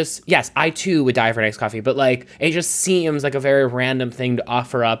is just, yes, I too would die for an iced coffee, but like it just seems like a very random thing to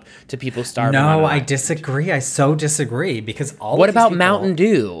offer up to people starving. No, I disagree. I so disagree because What about Mountain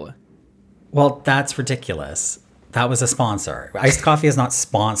Dew? Well, that's ridiculous. That was a sponsor. Iced coffee is not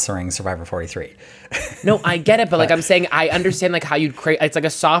sponsoring Survivor 43. No, I get it, but like I'm saying, I understand like how you'd create. It's like a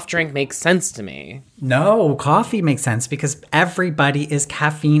soft drink makes sense to me. No, coffee makes sense because everybody is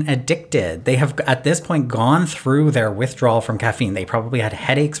caffeine addicted. They have at this point gone through their withdrawal from caffeine. They probably had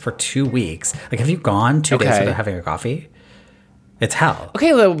headaches for 2 weeks. Like, have you gone 2 days without having a coffee? It's hell.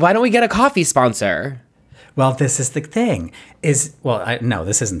 Okay, well, why don't we get a coffee sponsor? Well, this is the thing no,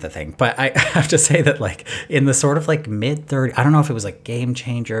 this isn't the thing, but I have to say that like in the sort of like mid-30s, I don't know if it was like Game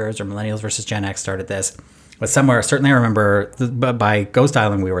Changers or Millennials versus Gen X started this, but somewhere, certainly I remember by Ghost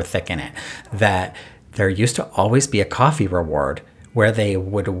Island, we were thick in it, that there used to always be a coffee reward where they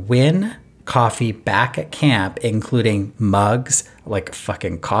would win coffee back at camp, including mugs, like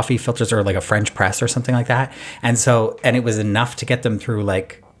fucking coffee filters or like a French press or something like that. And it was enough to get them through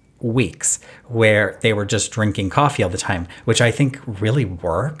like weeks where they were just drinking coffee all the time, which I think really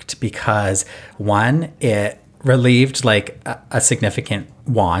worked because one, it relieved like a significant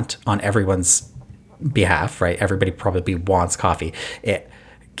want on everyone's behalf, right? Everybody probably wants coffee. It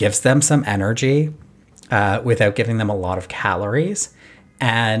gives them some energy without giving them a lot of calories.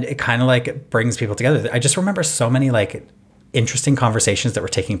 And it kind of like brings people together. I just remember so many like interesting conversations that were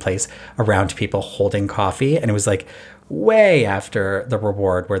taking place around people holding coffee. And it was like way after the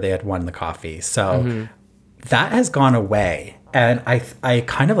reward where they had won the coffee. So that has gone away. And I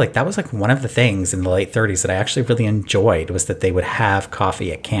kind of like, that was like one of the things in the late 30s that I actually really enjoyed was that they would have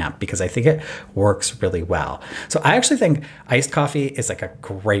coffee at camp because I think it works really well. So I actually think iced coffee is like a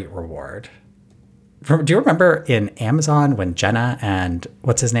great reward. Do you remember in Amazon when Jenna and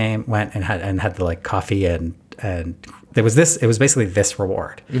what's his name went and had the like coffee and it was basically this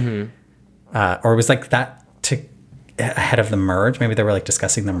reward, or it was like that ahead of the merge. Maybe they were like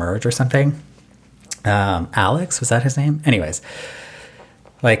discussing the merge or something. Alex, was that his name? Anyways,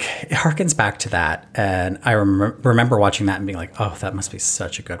 like it harkens back to that, and I remember watching that and being like, oh, that must be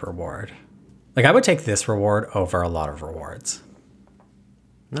such a good reward. Like I would take this reward over a lot of rewards.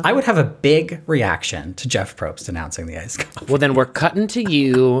 Okay. I would have a big reaction to Jeff Probst announcing the iced coffee. Well, then we're cutting to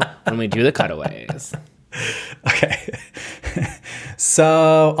you when we do the cutaways. Okay.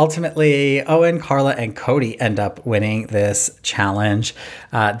 So ultimately, Owen, Carla, and Cody end up winning this challenge.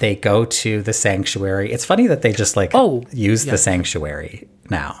 They go to the sanctuary. It's funny that they just use the sanctuary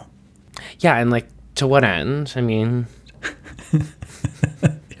now. Yeah, and like to what end? I mean,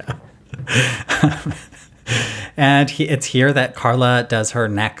 And it's here that Carla does her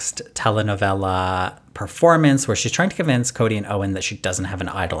next telenovela performance where she's trying to convince Cody and Owen that she doesn't have an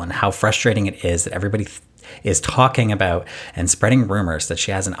idol and how frustrating it is that everybody is talking about and spreading rumors that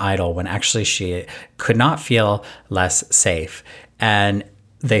she has an idol when actually she could not feel less safe. And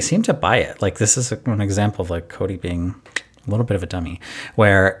they seem to buy it. Like this is an example of like Cody being a little bit of a dummy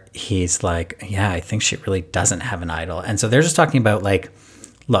where he's like, yeah, I think she really doesn't have an idol. And so they're just talking about like,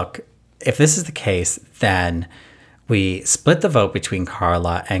 look, if this is the case, then we split the vote between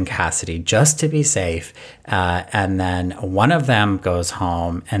Carla and Cassidy just to be safe. And then one of them goes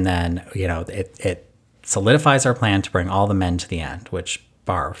home and then, it solidifies our plan to bring all the men to the end, which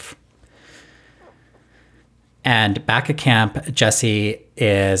barf. And back at camp, Jesse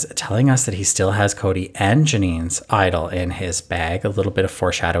is telling us that he still has Cody and Janine's idol in his bag. A little bit of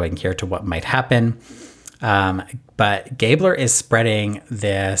foreshadowing here to what might happen. But Gabler is spreading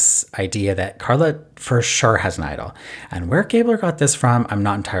this idea that Carla for sure has an idol. And where Gabler got this from, I'm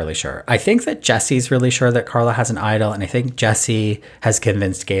not entirely sure. I think that Jesse's really sure that Carla has an idol. And I think Jesse has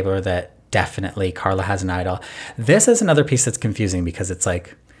convinced Gabler that definitely Carla has an idol. This is another piece that's confusing because it's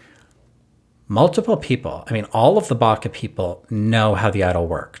like, multiple people, I mean, all of the Baca people know how the idol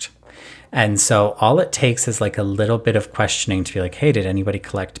worked. And so all it takes is like a little bit of questioning to be like, hey, did anybody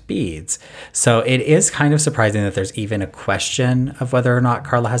collect beads? So it is kind of surprising that there's even a question of whether or not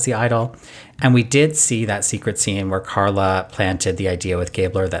Carla has the idol. And we did see that secret scene where Carla planted the idea with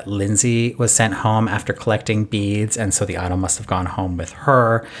Gabler that Lindsay was sent home after collecting beads. And so the idol must have gone home with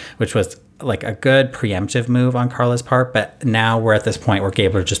her, which was like a good preemptive move on Carla's part. But now we're at this point where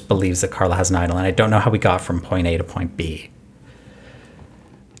Gabler just believes that Carla has an idol. And I don't know how we got from point A to point B.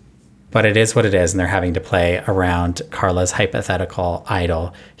 But it is what it is, and they're having to play around Carla's hypothetical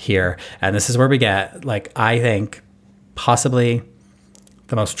idol here. And this is where we get, like, I think, possibly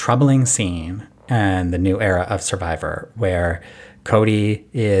the most troubling scene in the new era of Survivor, where Cody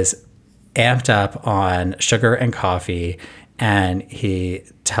is amped up on sugar and coffee, and he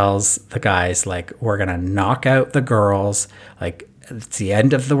tells the guys, like, we're going to knock out the girls, like, it's the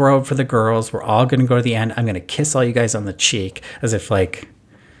end of the road for the girls. We're all going to go to the end. I'm going to kiss all you guys on the cheek, as if, like,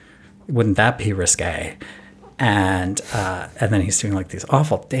 wouldn't that be risque? And then he's doing like these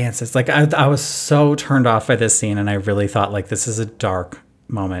awful dances. Like I was so turned off by this scene, and I really thought like this is a dark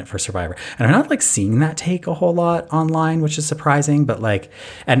moment for Survivor. And I'm not like seeing that take a whole lot online, which is surprising. But like,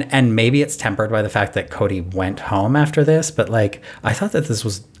 and maybe it's tempered by the fact that Cody went home after this. But like, I thought that this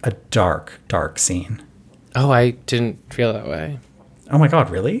was a dark, dark scene. Oh, I didn't feel that way. Oh my God,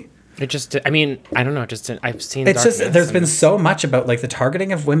 really? It just, I mean, I don't know. Just, I've seen. It's just, there's been so much about like the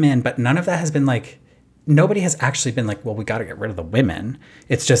targeting of women, but none of that has been like, nobody has actually been like, well, we got to get rid of the women.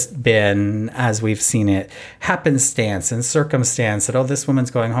 It's just been, as we've seen it, happenstance and circumstance that, oh, this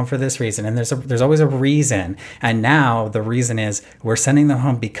woman's going home for this reason. And there's always a reason. And now the reason is we're sending them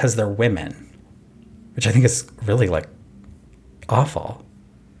home because they're women, which I think is really like awful.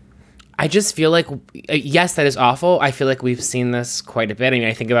 I just feel like, yes, that is awful. I feel like we've seen this quite a bit. I mean,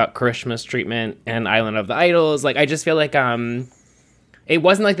 I think about Karishma's treatment and Island of the Idols. Like, I just feel like it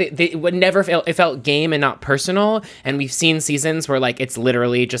wasn't like they would never feel, it felt game and not personal. And we've seen seasons where like it's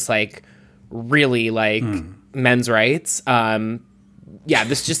literally just like really like men's rights. Yeah,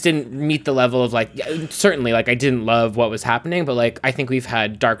 this just didn't meet the level of like, certainly like I didn't love what was happening, but like I think we've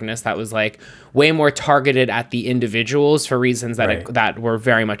had darkness that was like way more targeted at the individuals for reasons that that were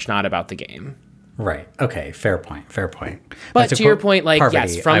very much not about the game. Right. Okay. Fair point. But to your point, like,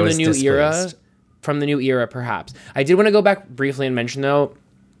 Parvati, yes, from the new era, perhaps. I did want to go back briefly and mention though,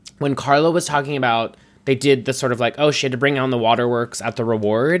 when Carla was talking about, they did the sort of like, oh, she had to bring on the waterworks at the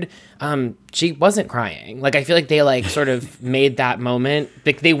reward. She wasn't crying. Like, I feel like they like sort of made that moment.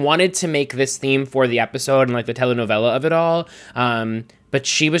 Like they wanted to make this theme for the episode and like the telenovela of it all. But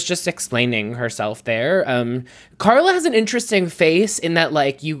she was just explaining herself there. Carla has an interesting face in that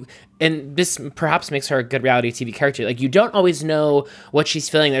like and this perhaps makes her a good reality TV character. Like you don't always know what she's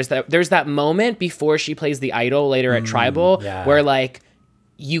feeling. There's that moment before she plays the idol later at Tribal where like,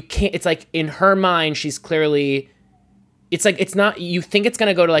 you can't, it's like in her mind, she's clearly, it's like, it's not, you think it's going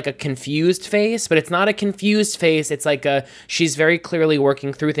to go to like a confused face, but it's not a confused face. It's like she's very clearly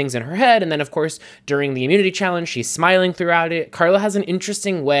working through things in her head. And then of course, during the immunity challenge, she's smiling throughout it. Carla has an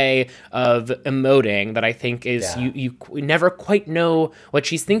interesting way of emoting that I think is you never quite know what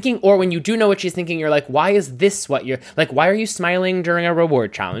she's thinking. Or when you do know what she's thinking, you're like, why is this what you're like? Why are you smiling during a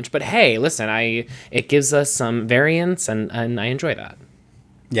reward challenge? But hey, listen, it gives us some variance and I enjoy that.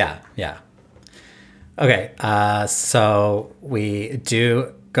 Yeah. Okay, so we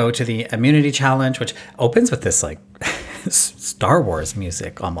do go to the immunity challenge, which opens with this like Star Wars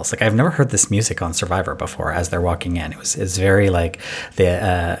music almost. Like I've never heard this music on Survivor before as they're walking in. It's very like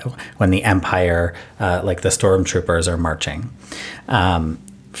when the Empire, like the stormtroopers are marching.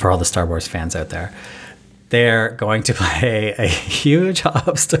 For all the Star Wars fans out there. They're going to play a huge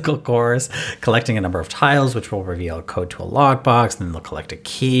obstacle course, collecting a number of tiles, which will reveal a code to a lockbox. Then they'll collect a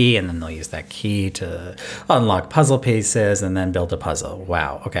key, and then they'll use that key to unlock puzzle pieces and then build a puzzle.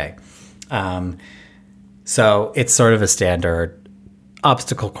 Wow. Okay. So it's sort of a standard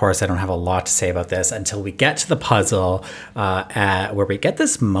obstacle course. I don't have a lot to say about this until we get to the puzzle where we get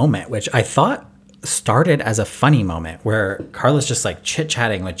this moment, which I thought started as a funny moment where Carla's just like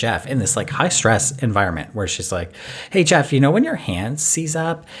chit-chatting with Jeff in this like high stress environment where she's like, hey Jeff, you know when your hand seize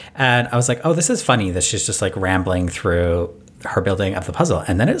up? And I was like, oh, this is funny that she's just like rambling through her building of the puzzle.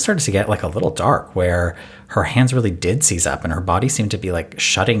 And then it started to get like a little dark where her hands really did seize up and her body seemed to be like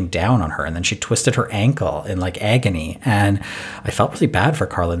shutting down on her. And then she twisted her ankle in like agony. And I felt really bad for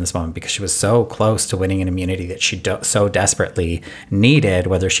Carla in this moment because she was so close to winning an immunity that she so desperately needed,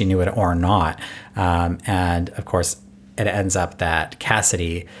 whether she knew it or not. And of course, it ends up that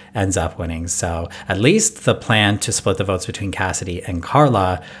Cassidy ends up winning. So at least the plan to split the votes between Cassidy and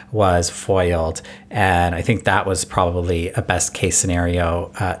Carla was foiled. And I think that was probably a best case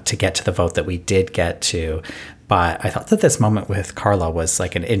scenario to get to the vote that we did get to. But I thought that this moment with Carla was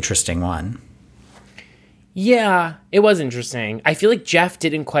like an interesting one. Yeah, it was interesting. I feel like Jeff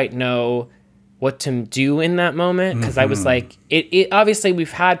didn't quite know what to do in that moment because I was like, it obviously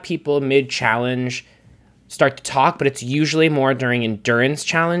we've had people mid-challenge start to talk, but it's usually more during endurance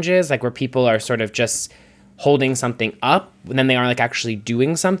challenges, like where people are sort of just holding something up and then they aren't like actually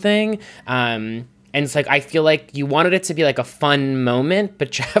doing something. And it's like, I feel like you wanted it to be like a fun moment,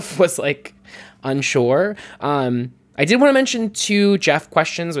 but Jeff was like unsure. I did want to mention 2 Jeff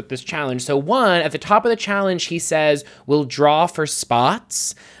questions with this challenge. So one, at the top of the challenge, he says, we'll draw for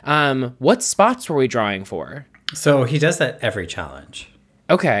spots. What spots were we drawing for? So he does that every challenge.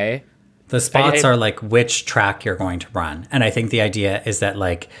 Okay. The spots are like which track you're going to run. And I think the idea is that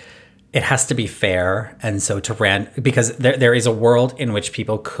like it has to be fair. And so because there is a world in which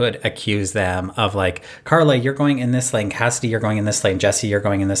people could accuse them of like, Carla, you're going in this lane, Cassidy, you're going in this lane, Jesse, you're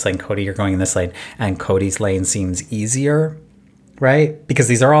going in this lane, Cody, you're going in this lane. And Cody's lane seems easier, right? Because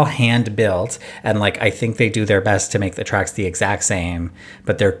these are all hand built. And like, I think they do their best to make the tracks the exact same,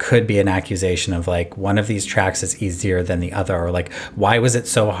 but there could be an accusation of like, one of these tracks is easier than the other, or like, why was it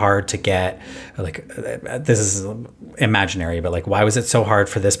so hard to get, like, this is imaginary, but like, why was it so hard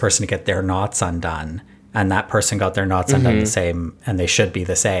for this person to get their knots undone? And that person got their knots undone the same, and they should be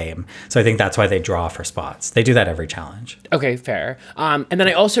the same. So I think that's why they draw for spots. They do that every challenge. Okay, fair. And then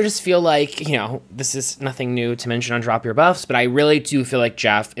I also just feel like, you know, this is nothing new to mention on Drop Your Buffs, but I really do feel like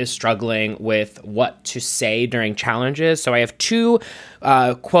Jeff is struggling with what to say during challenges. So I have 2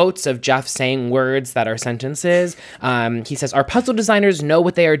 quotes of Jeff saying words that are sentences. He says, our puzzle designers know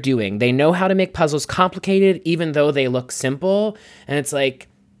what they are doing. They know how to make puzzles complicated, even though they look simple. And it's like,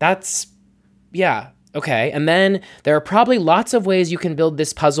 yeah. Okay, and then there are probably lots of ways you can build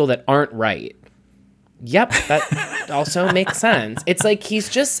this puzzle that aren't right. Yep, that also makes sense. It's like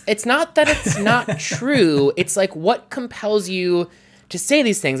it's not that it's not true. It's like what compels you to say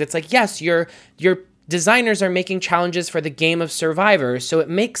these things. It's like, yes, your designers are making challenges for the game of Survivor, so it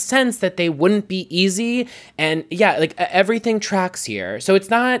makes sense that they wouldn't be easy. And yeah, like everything tracks here. So it's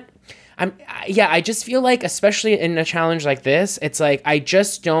not... I just feel like, especially in a challenge like this, it's like I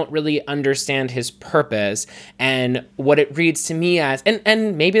just don't really understand his purpose and what it reads to me as.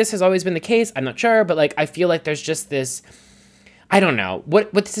 And maybe this has always been the case. I'm not sure, but like I feel like there's just this. I don't know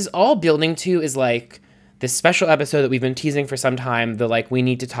what this is all building to is like this special episode that we've been teasing for some time. The like we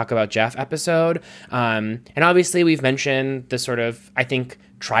need to talk about Jeff episode. And obviously we've mentioned the sort of I think.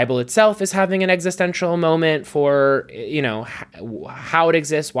 Tribal itself is having an existential moment for, you know, how it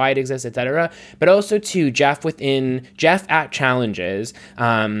exists, why it exists, etc. But also to Jeff at challenges.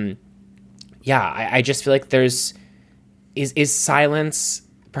 I just feel like is silence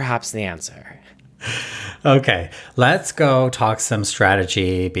perhaps the answer? Okay, let's go talk some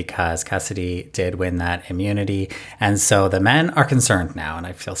strategy because Cassidy did win that immunity. And so the men are concerned now, and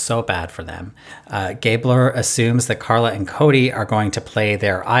I feel so bad for them. Gabler assumes that Carla and Cody are going to play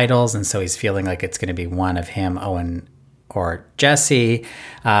their idols, and so he's feeling like it's going to be one of him, Owen, or Jesse.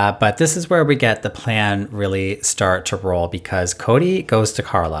 But this is where we get the plan really start to roll because Cody goes to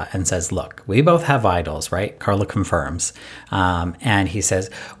Carla and says, look, we both have idols, right? Carla confirms. And he says,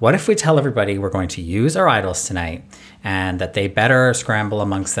 what if we tell everybody we're going to use our idols tonight and that they better scramble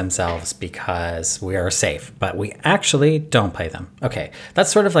amongst themselves because we are safe, but we actually don't play them. Okay,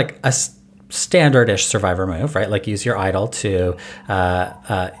 that's sort of like a standard-ish Survivor move, right? Like use your idol to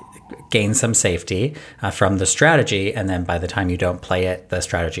gain some safety from the strategy, and then by the time you don't play it, the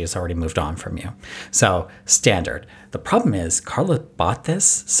strategy has already moved on from you. So standard. The problem is Carla bought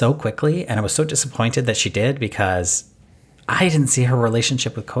this so quickly, and I was so disappointed that she did because I didn't see her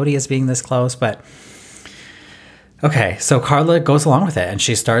relationship with Cody as being this close, but okay, so Carla goes along with it, and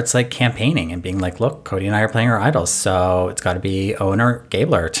she starts like campaigning and being like, look, Cody and I are playing our idols, so it's got to be Owen or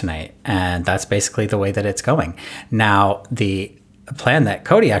Gabler tonight, and that's basically the way that it's going. Now, the plan that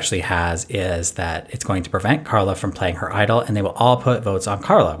Cody actually has is that it's going to prevent Carla from playing her idol, and they will all put votes on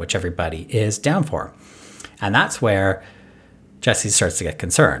Carla, which everybody is down for. And that's where Jesse starts to get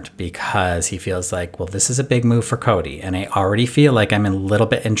concerned, because he feels like, well, this is a big move for Cody, and I already feel like I'm a little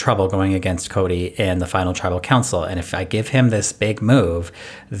bit in trouble going against Cody in the final tribal council. And if I give him this big move,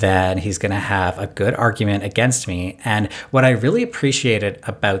 then he's going to have a good argument against me. And what I really appreciated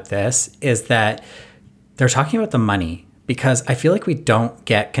about this is that they're talking about the money, because I feel like we don't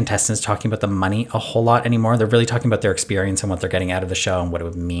get contestants talking about the money a whole lot anymore. They're really talking about their experience and what they're getting out of the show and what it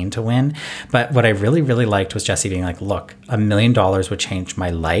would mean to win. But what I really, really liked was Jesse being like, look, $1 million would change my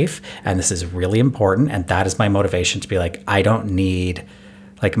life, and this is really important. And that is my motivation to be like, I don't need,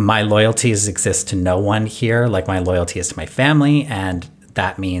 like, my loyalties exist to no one here. Like, my loyalty is to my family. And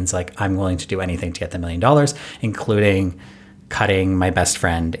that means, like, I'm willing to do anything to get the $1 million, including cutting my best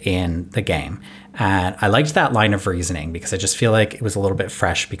friend in the game. And I liked that line of reasoning, because I just feel like it was a little bit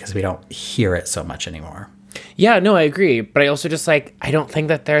fresh, because we don't hear it so much anymore. Yeah, no, I agree. But I also just like, I don't think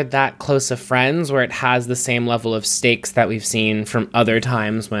that they're that close of friends where it has the same level of stakes that we've seen from other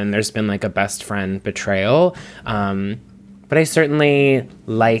times when there's been like a best friend betrayal. But I certainly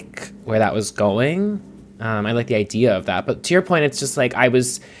like where that was going. I like the idea of that. But to your point, it's just like, it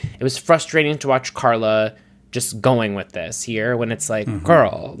was frustrating to watch Carla just going with this here when it's like,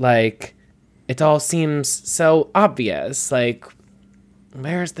 girl, like, it all seems so obvious. Like,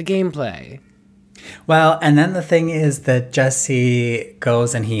 where's the gameplay? Well, and then the thing is that Jesse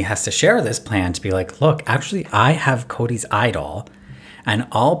goes and he has to share this plan to be like, look, actually, I have Cody's idol, and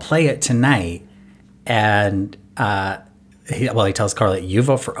I'll play it tonight. And he tells Carla, you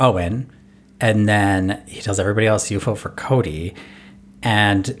vote for Owen. And then he tells everybody else, you vote for Cody.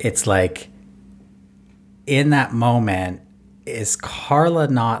 And it's like, in that moment, is Carla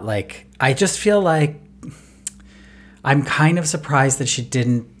not like, I just feel like I'm kind of surprised that she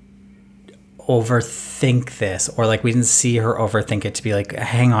didn't overthink this, or like we didn't see her overthink it to be like,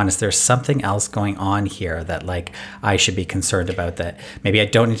 hang on, is there something else going on here that like I should be concerned about, that maybe I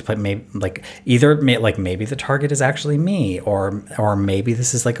don't need to put, maybe like either like maybe the target is actually me, or maybe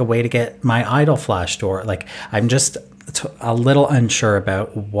this is like a way to get my idol flushed, or like I'm just a little unsure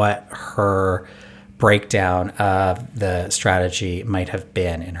about what her breakdown of the strategy might have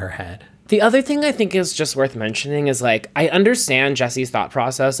been in her head. The other thing I think is just worth mentioning is like, I understand Jesse's thought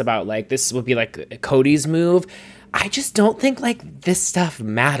process about like, this would be like Cody's move. I just don't think like this stuff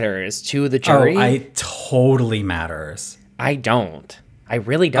matters to the jury. Oh, it totally matters. I don't. I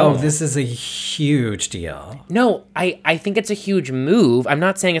really don't. Oh, this is a huge deal. No, I think it's a huge move. I'm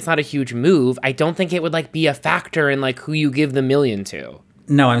not saying it's not a huge move. I don't think it would like be a factor in like who you give the $1 million to.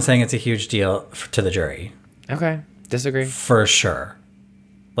 No, I'm saying it's a huge deal to the jury. Okay. Disagree. For sure.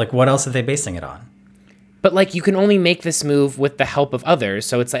 Like, what else are they basing it on? But like, you can only make this move with the help of others.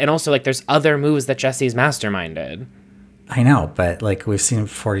 So it's like, and also like, there's other moves that Jesse's masterminded. I know, but like, we've seen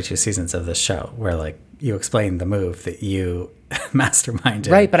 42 seasons of this show where like you explain the move that you masterminded.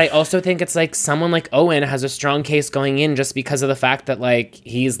 Right, but I also think it's like someone like Owen has a strong case going in just because of the fact that like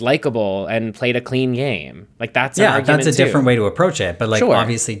he's likable and played a clean game. Like that's an argument that's a different way to approach it. But like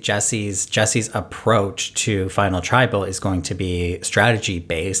obviously Jesse's approach to Final Tribal is going to be strategy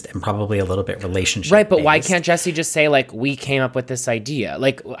based and probably a little bit relationship right, but based. why can't Jesse just say like, we came up with this idea?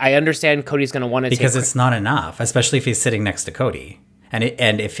 Like, I understand Cody's going to want to because it's not enough, especially if he's sitting next to Cody.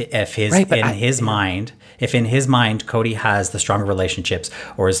 And if in his mind Cody has the stronger relationships,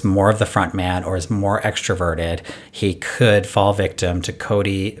 or is more of the front man, or is more extroverted, he could fall victim to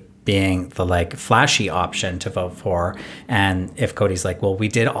Cody being the like flashy option to vote for. And if Cody's like, well, we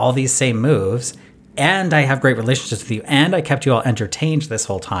did all these same moves, and I have great relationships with you, and I kept you all entertained this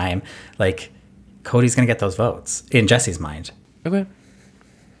whole time, like Cody's gonna get those votes in Jesse's mind. Okay,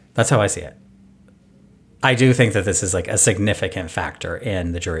 that's how I see it. I do think that this is like a significant factor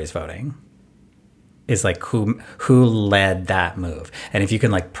in the jury's voting, is like who led that move. And if you can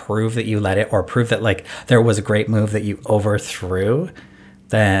like prove that you led it, or prove that like there was a great move that you overthrew,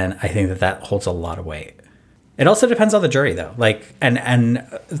 then I think that holds a lot of weight. It also depends on the jury though. Like, and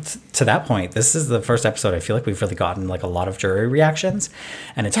to that point, this is the first episode I feel like we've really gotten like a lot of jury reactions,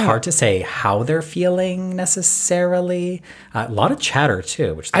 and it's hard to say how they're feeling necessarily. A lot of chatter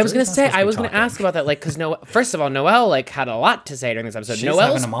too, which I was going to ask about that. Like, cause first of all, Noelle like had a lot to say during this episode.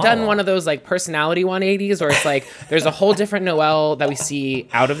 Noelle's done one of those like personality 180s where it's like, there's a whole different Noelle that we see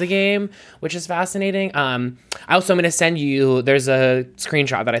out of the game, which is fascinating. I also am going to send you, there's a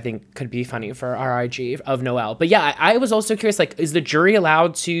screenshot that I think could be funny for our IG of Noelle. But yeah, I was also curious, like, is the jury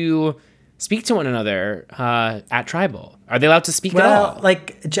allowed to speak to one another at Tribal? Are they allowed to speak at Well, all?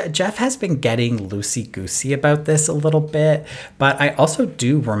 like Jeff has been getting loosey-goosey about this a little bit, but I also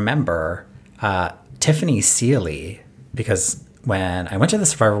do remember Tiffany Seeley, because when I went to the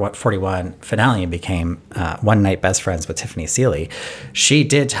Survivor 41 finale and became one night best friends with Tiffany Seeley, she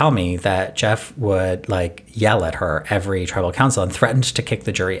did tell me that Jeff would like yell at her every tribal council and threatened to kick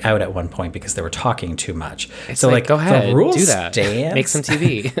the jury out at one point because they were talking too much. It's like, go ahead, the rule do that. stands. Make some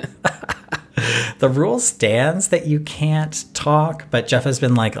TV. The rule stands that you can't talk, but Jeff has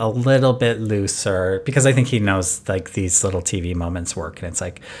been like a little bit looser because I think he knows like these little TV moments work, and it's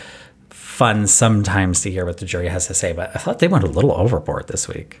like fun sometimes to hear what the jury has to say. But I thought they went a little overboard this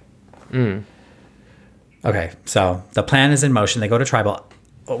week. Okay, so the plan is in motion. They go to Tribal.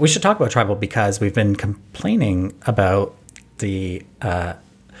 We should talk about Tribal because we've been complaining about the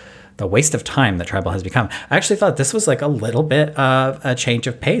waste of time that Tribal has become. I actually thought this was like a little bit of a change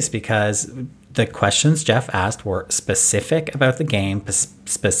of pace because the questions Jeff asked were specific about the game,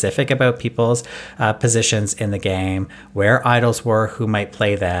 specific about people's positions in the game, where idols were, who might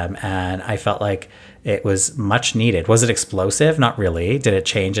play them, and I felt like it was much needed. Was it explosive? Not really. Did it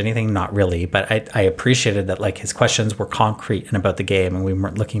change anything? Not really. But I appreciated that like his questions were concrete and about the game, and we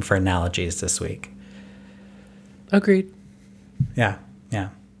weren't looking for analogies this week. Agreed. Yeah.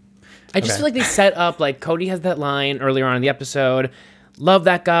 I just feel like they set up, like, Cody has that line earlier on in the episode. Love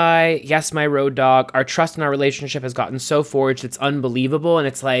that guy. Yes, my road dog. Our trust in our relationship has gotten so forged. It's unbelievable. And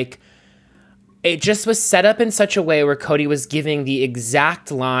it's like, it just was set up in such a way where Cody was giving the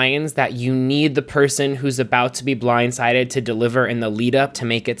exact lines that you need the person who's about to be blindsided to deliver in the lead up to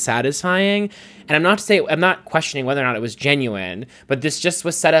make it satisfying. And I'm not questioning whether or not it was genuine, but this just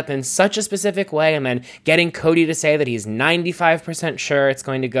was set up in such a specific way. And then getting Cody to say that he's 95% sure it's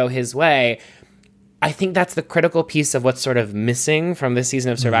going to go his way. I think that's the critical piece of what's sort of missing from this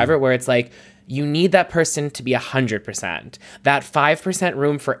season of Survivor, where it's like, you need that person to be 100%. That 5%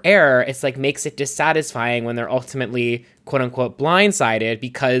 room for error, it's like makes it dissatisfying when they're ultimately, quote unquote, blindsided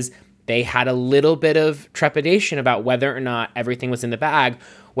because they had a little bit of trepidation about whether or not everything was in the bag.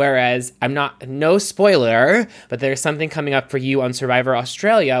 Whereas no spoiler, but there's something coming up for you on Survivor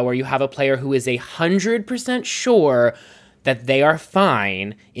Australia where you have a player who is 100% sure that they are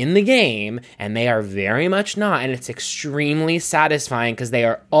fine in the game, and they are very much not, and it's extremely satisfying because they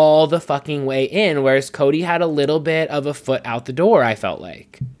are all the fucking way in, whereas Cody had a little bit of a foot out the door, I felt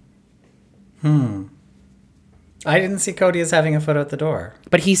like. I didn't see Cody as having a foot out the door.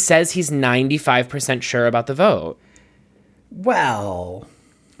 But he says he's 95% sure about the vote. Well,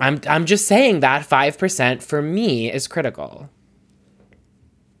 I'm just saying that 5% for me is critical.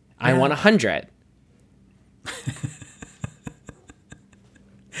 I want 100.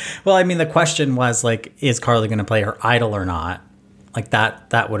 Well, I mean, the question was like, is Carly going to play her idol or not? Like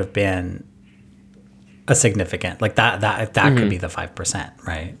that would have been a significant, like that could be the 5%,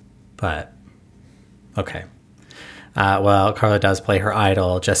 right? But okay. Well, Carla does play her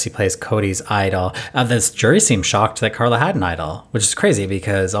idol. Jesse plays Cody's idol. This jury seems shocked that Carla had an idol, which is crazy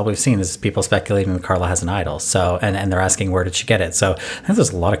because all we've seen is people speculating that Carla has an idol. So, and they're asking where did she get it? So I think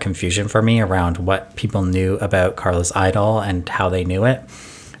there's a lot of confusion for me around what people knew about Carla's idol and how they knew it.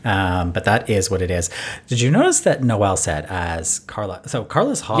 But that is what it is. Did you notice that Noelle said as Carla? So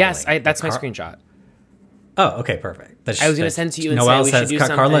Carla's hobbling. Yes, that's my screenshot. Oh, okay, perfect. I was going to send to you and Noelle say we should do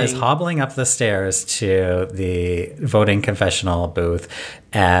something. Carla is hobbling up the stairs to the voting confessional booth,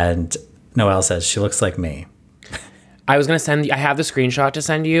 and Noelle says she looks like me. I was going to send you, I have the screenshot to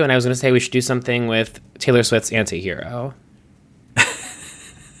send you, and I was going to say we should do something with Taylor Swift's Anti-Hero.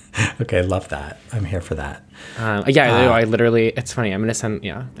 Okay, love that. I'm here for that. I literally, it's funny. I'm going to send,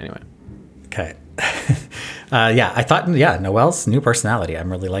 anyway. Okay. I thought, Noelle's new personality.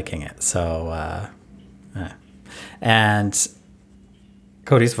 I'm really liking it. So, and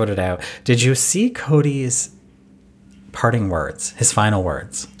Cody's voted out. Did you see Cody's parting words, his final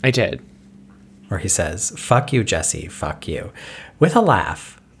words? I did. Where he says, fuck you, Jesse, fuck you. With a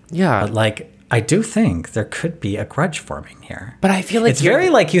laugh. Yeah. But I do think there could be a grudge forming here. But I feel like it's very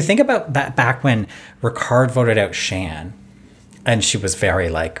like, you think about back when Ricard voted out Shan, and she was very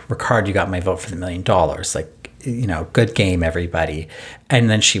like, Ricard, you got my vote for the $1 million. Like, good game, everybody. And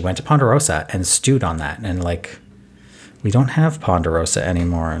then she went to Ponderosa and stewed on that. And we don't have Ponderosa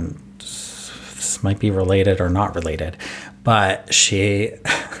anymore. And this might be related or not related. But she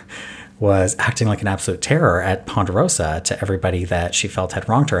was acting like an absolute terror at Ponderosa to everybody that she felt had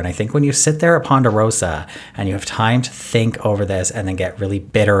wronged her. And I think when you sit there at Ponderosa and you have time to think over this and then get really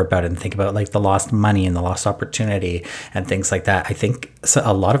bitter about it and think about like the lost money and the lost opportunity and things like that, I think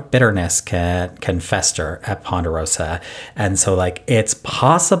a lot of bitterness can fester at Ponderosa. And so like it's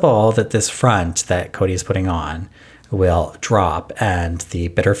possible that this front that Cody is putting on will drop and the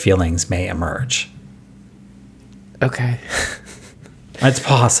bitter feelings may emerge. Okay. It's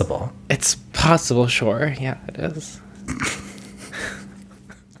possible. It's possible, sure. Yeah, it is.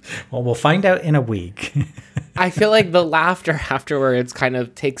 Well, we'll find out in a week. I feel like the laughter afterwards kind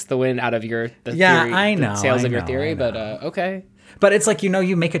of takes the wind out of theory, I know, the sails I of your know, theory, I know. but okay. But it's like,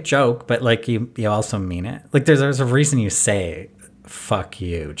 you make a joke, but like you also mean it. Like there's a reason you say, fuck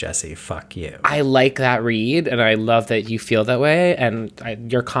you, Jessie, fuck you. I like that read, and I love that you feel that way, and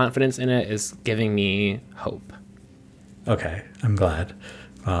your confidence in it is giving me hope. Okay, I'm glad.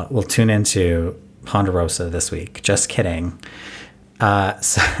 We'll tune into Ponderosa this week. Just kidding.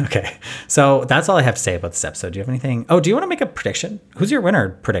 So that's all I have to say about this episode. Do you have anything? Oh, do you want to make a prediction? Who's your winner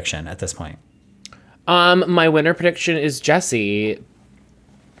prediction at this point? My winner prediction is Jessie,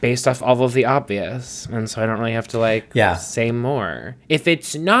 based off all of the obvious, and so I don't really have to say more. If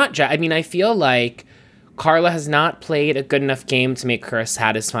it's not I feel like Carla has not played a good enough game to make her a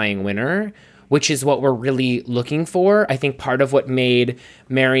satisfying winner, which is what we're really looking for. I think part of what made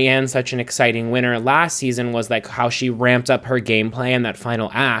Marianne such an exciting winner last season was like how she ramped up her gameplay in that final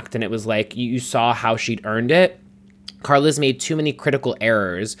act, and it was like you saw how she'd earned it. Carla's made too many critical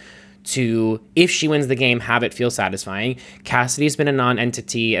errors to, if she wins the game, have it feel satisfying. Cassidy's been a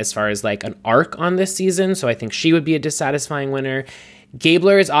non-entity as far as like an arc on this season, so I think she would be a dissatisfying winner.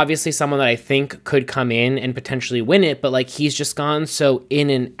 Gabler is obviously someone that I think could come in and potentially win it, but like he's just gone so in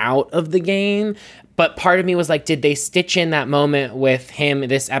and out of the game. But part of me was like, did they stitch in that moment with him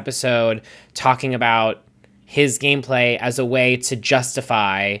this episode talking about his gameplay as a way to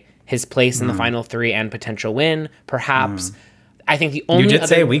justify his place in the final three and potential win? Perhaps. I think the only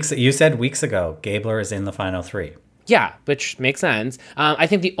you said weeks ago, Gabler is in the final three. Yeah, which makes sense. I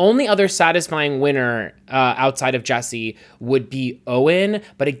think the only other satisfying winner outside of Jessie would be Owen.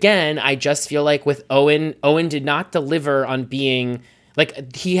 But again, I just feel like with Owen did not deliver on being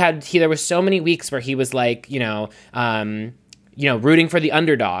like there was so many weeks where he was like, rooting for the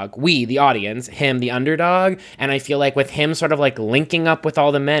underdog. We, the audience, him, the underdog. And I feel like with him sort of like linking up with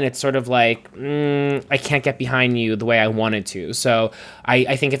all the men, it's sort of like, I can't get behind you the way I wanted to. So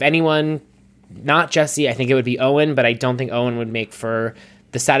I think if anyone, not Jessie, I think it would be Owen, but I don't think Owen would make for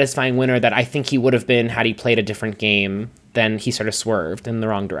the satisfying winner that I think he would have been had he played a different game. Then he sort of swerved in the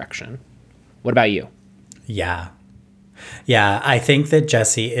wrong direction. What about you? Yeah, I think that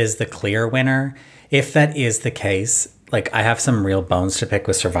Jessie is the clear winner. If that is the case, like I have some real bones to pick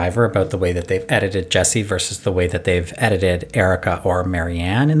with Survivor about the way that they've edited Jessie versus the way that they've edited Erica or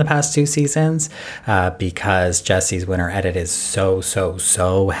Marianne in the past two seasons, because Jessie's winner edit is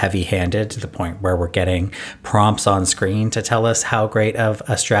so heavy-handed to the point where we're getting prompts on screen to tell us how great of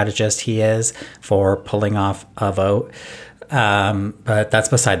a strategist he is for pulling off a vote. But that's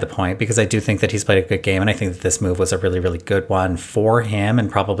beside the point, because I do think that he's played a good game, and I think that this move was a really, really good one for him, and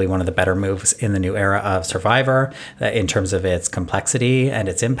probably one of the better moves in the new era of Survivor in terms of its complexity and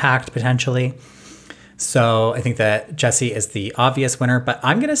its impact potentially. So I think that Jessie is the obvious winner, but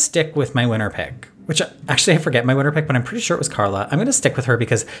I'm going to stick with my winner pick, which actually I forget my winner pick, but I'm pretty sure it was Carla. I'm going to stick with her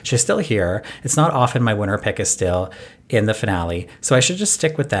because she's still here. It's not often my winner pick is still in the finale. So I should just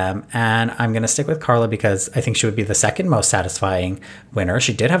stick with them. And I'm going to stick with Carla because I think she would be the second most satisfying winner.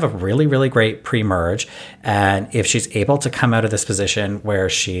 She did have a really, really great pre-merge. And if she's able to come out of this position where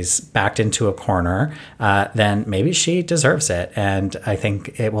she's backed into a corner, then maybe she deserves it. And I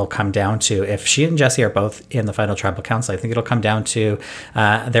think it will come down to, if she and Jessie are both in the final tribal council, I think it'll come down to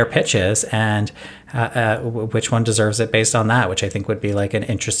their pitches and which one deserves it based on that, which I think would be like an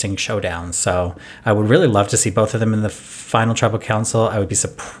interesting showdown. So I would really love to see both of them in the final tribal council. I would be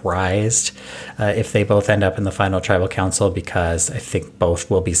surprised if they both end up in the final tribal council, because I think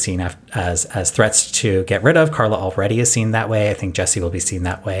both will be seen as threats to get rid of. Carla already is seen that way. I think Jessie will be seen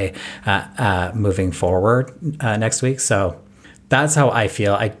that way moving forward next week. So that's how I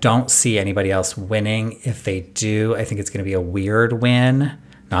feel. I don't see anybody else winning. If they do, I think it's going to be a weird win.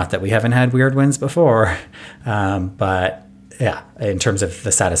 Not that we haven't had weird wins before, but yeah, in terms of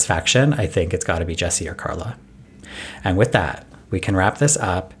the satisfaction, I think it's got to be Jessie or Carla. And with that, we can wrap this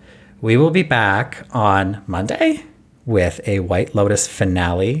up. We will be back on Monday with a White Lotus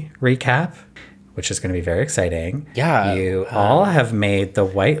finale recap, which is going to be very exciting. Yeah. You all have made the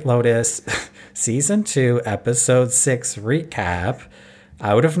White Lotus Season 2, Episode 6 recap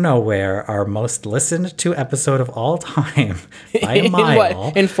out of nowhere, our most listened to episode of all time by a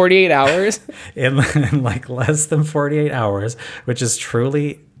mile. In 48 hours? in like less than 48 hours, which is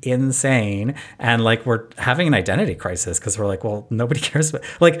truly insane. And like we're having an identity crisis because we're like, well, nobody cares about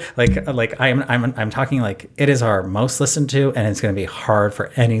I'm talking like it is our most listened to, and it's going to be hard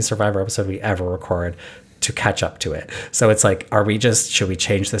for any Survivor episode we ever record to catch up to it. So it's like, should we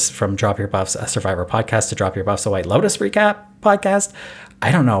change this from Drop Your Buffs, a Survivor podcast, to Drop Your Buffs, a White Lotus recap podcast?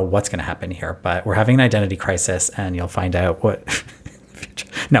 I don't know what's going to happen here, but we're having an identity crisis, and you'll find out what.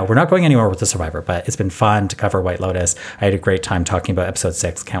 No, we're not going anywhere with the Survivor, but it's been fun to cover White Lotus. I had a great time talking about episode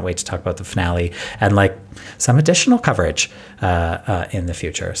 6. Can't wait to talk about the finale and like some additional coverage in the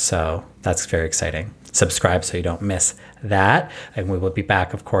future. So that's very exciting. Subscribe so you don't miss that. And we will be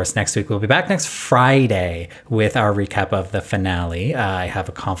back, of course, next week. We'll be back next Friday with our recap of the finale. I have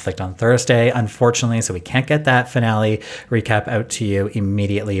a conflict on Thursday, unfortunately, so we can't get that finale recap out to you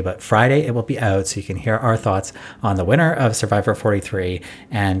immediately. But Friday it will be out, so you can hear our thoughts on the winner of Survivor 43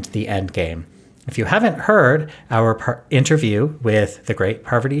 and the end game. If you haven't heard our interview with the great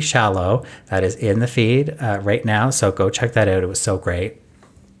Parvati Shallow, that is in the feed right now, so go check that out. It was so great.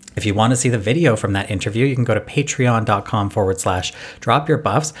 If you want to see the video from that interview, you can go to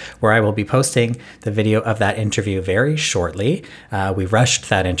patreon.com/dropyourbuffs, where I will be posting the video of that interview very shortly. We rushed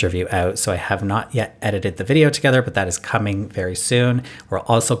that interview out, so I have not yet edited the video together, but that is coming very soon. We're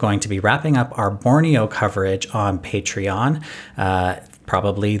also going to be wrapping up our Borneo coverage on Patreon,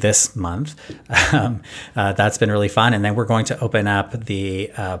 probably this month. That's been really fun. And then we're going to open up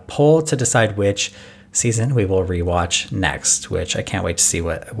the poll to decide which season we will rewatch next, which I can't wait to see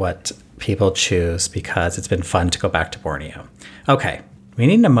what people choose, because it's been fun to go back to Borneo. Okay, we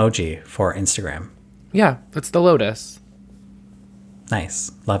need an emoji for Instagram. Yeah, that's the lotus.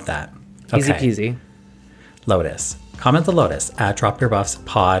 Nice, love that. Easy Okay. peasy. Lotus. Comment the Lotus at Drop Your Buffs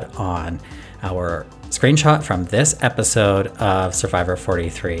Pod on our screenshot from this episode of Survivor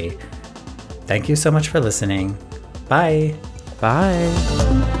 43. Thank you so much for listening. Bye.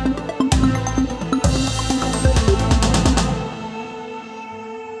 Bye.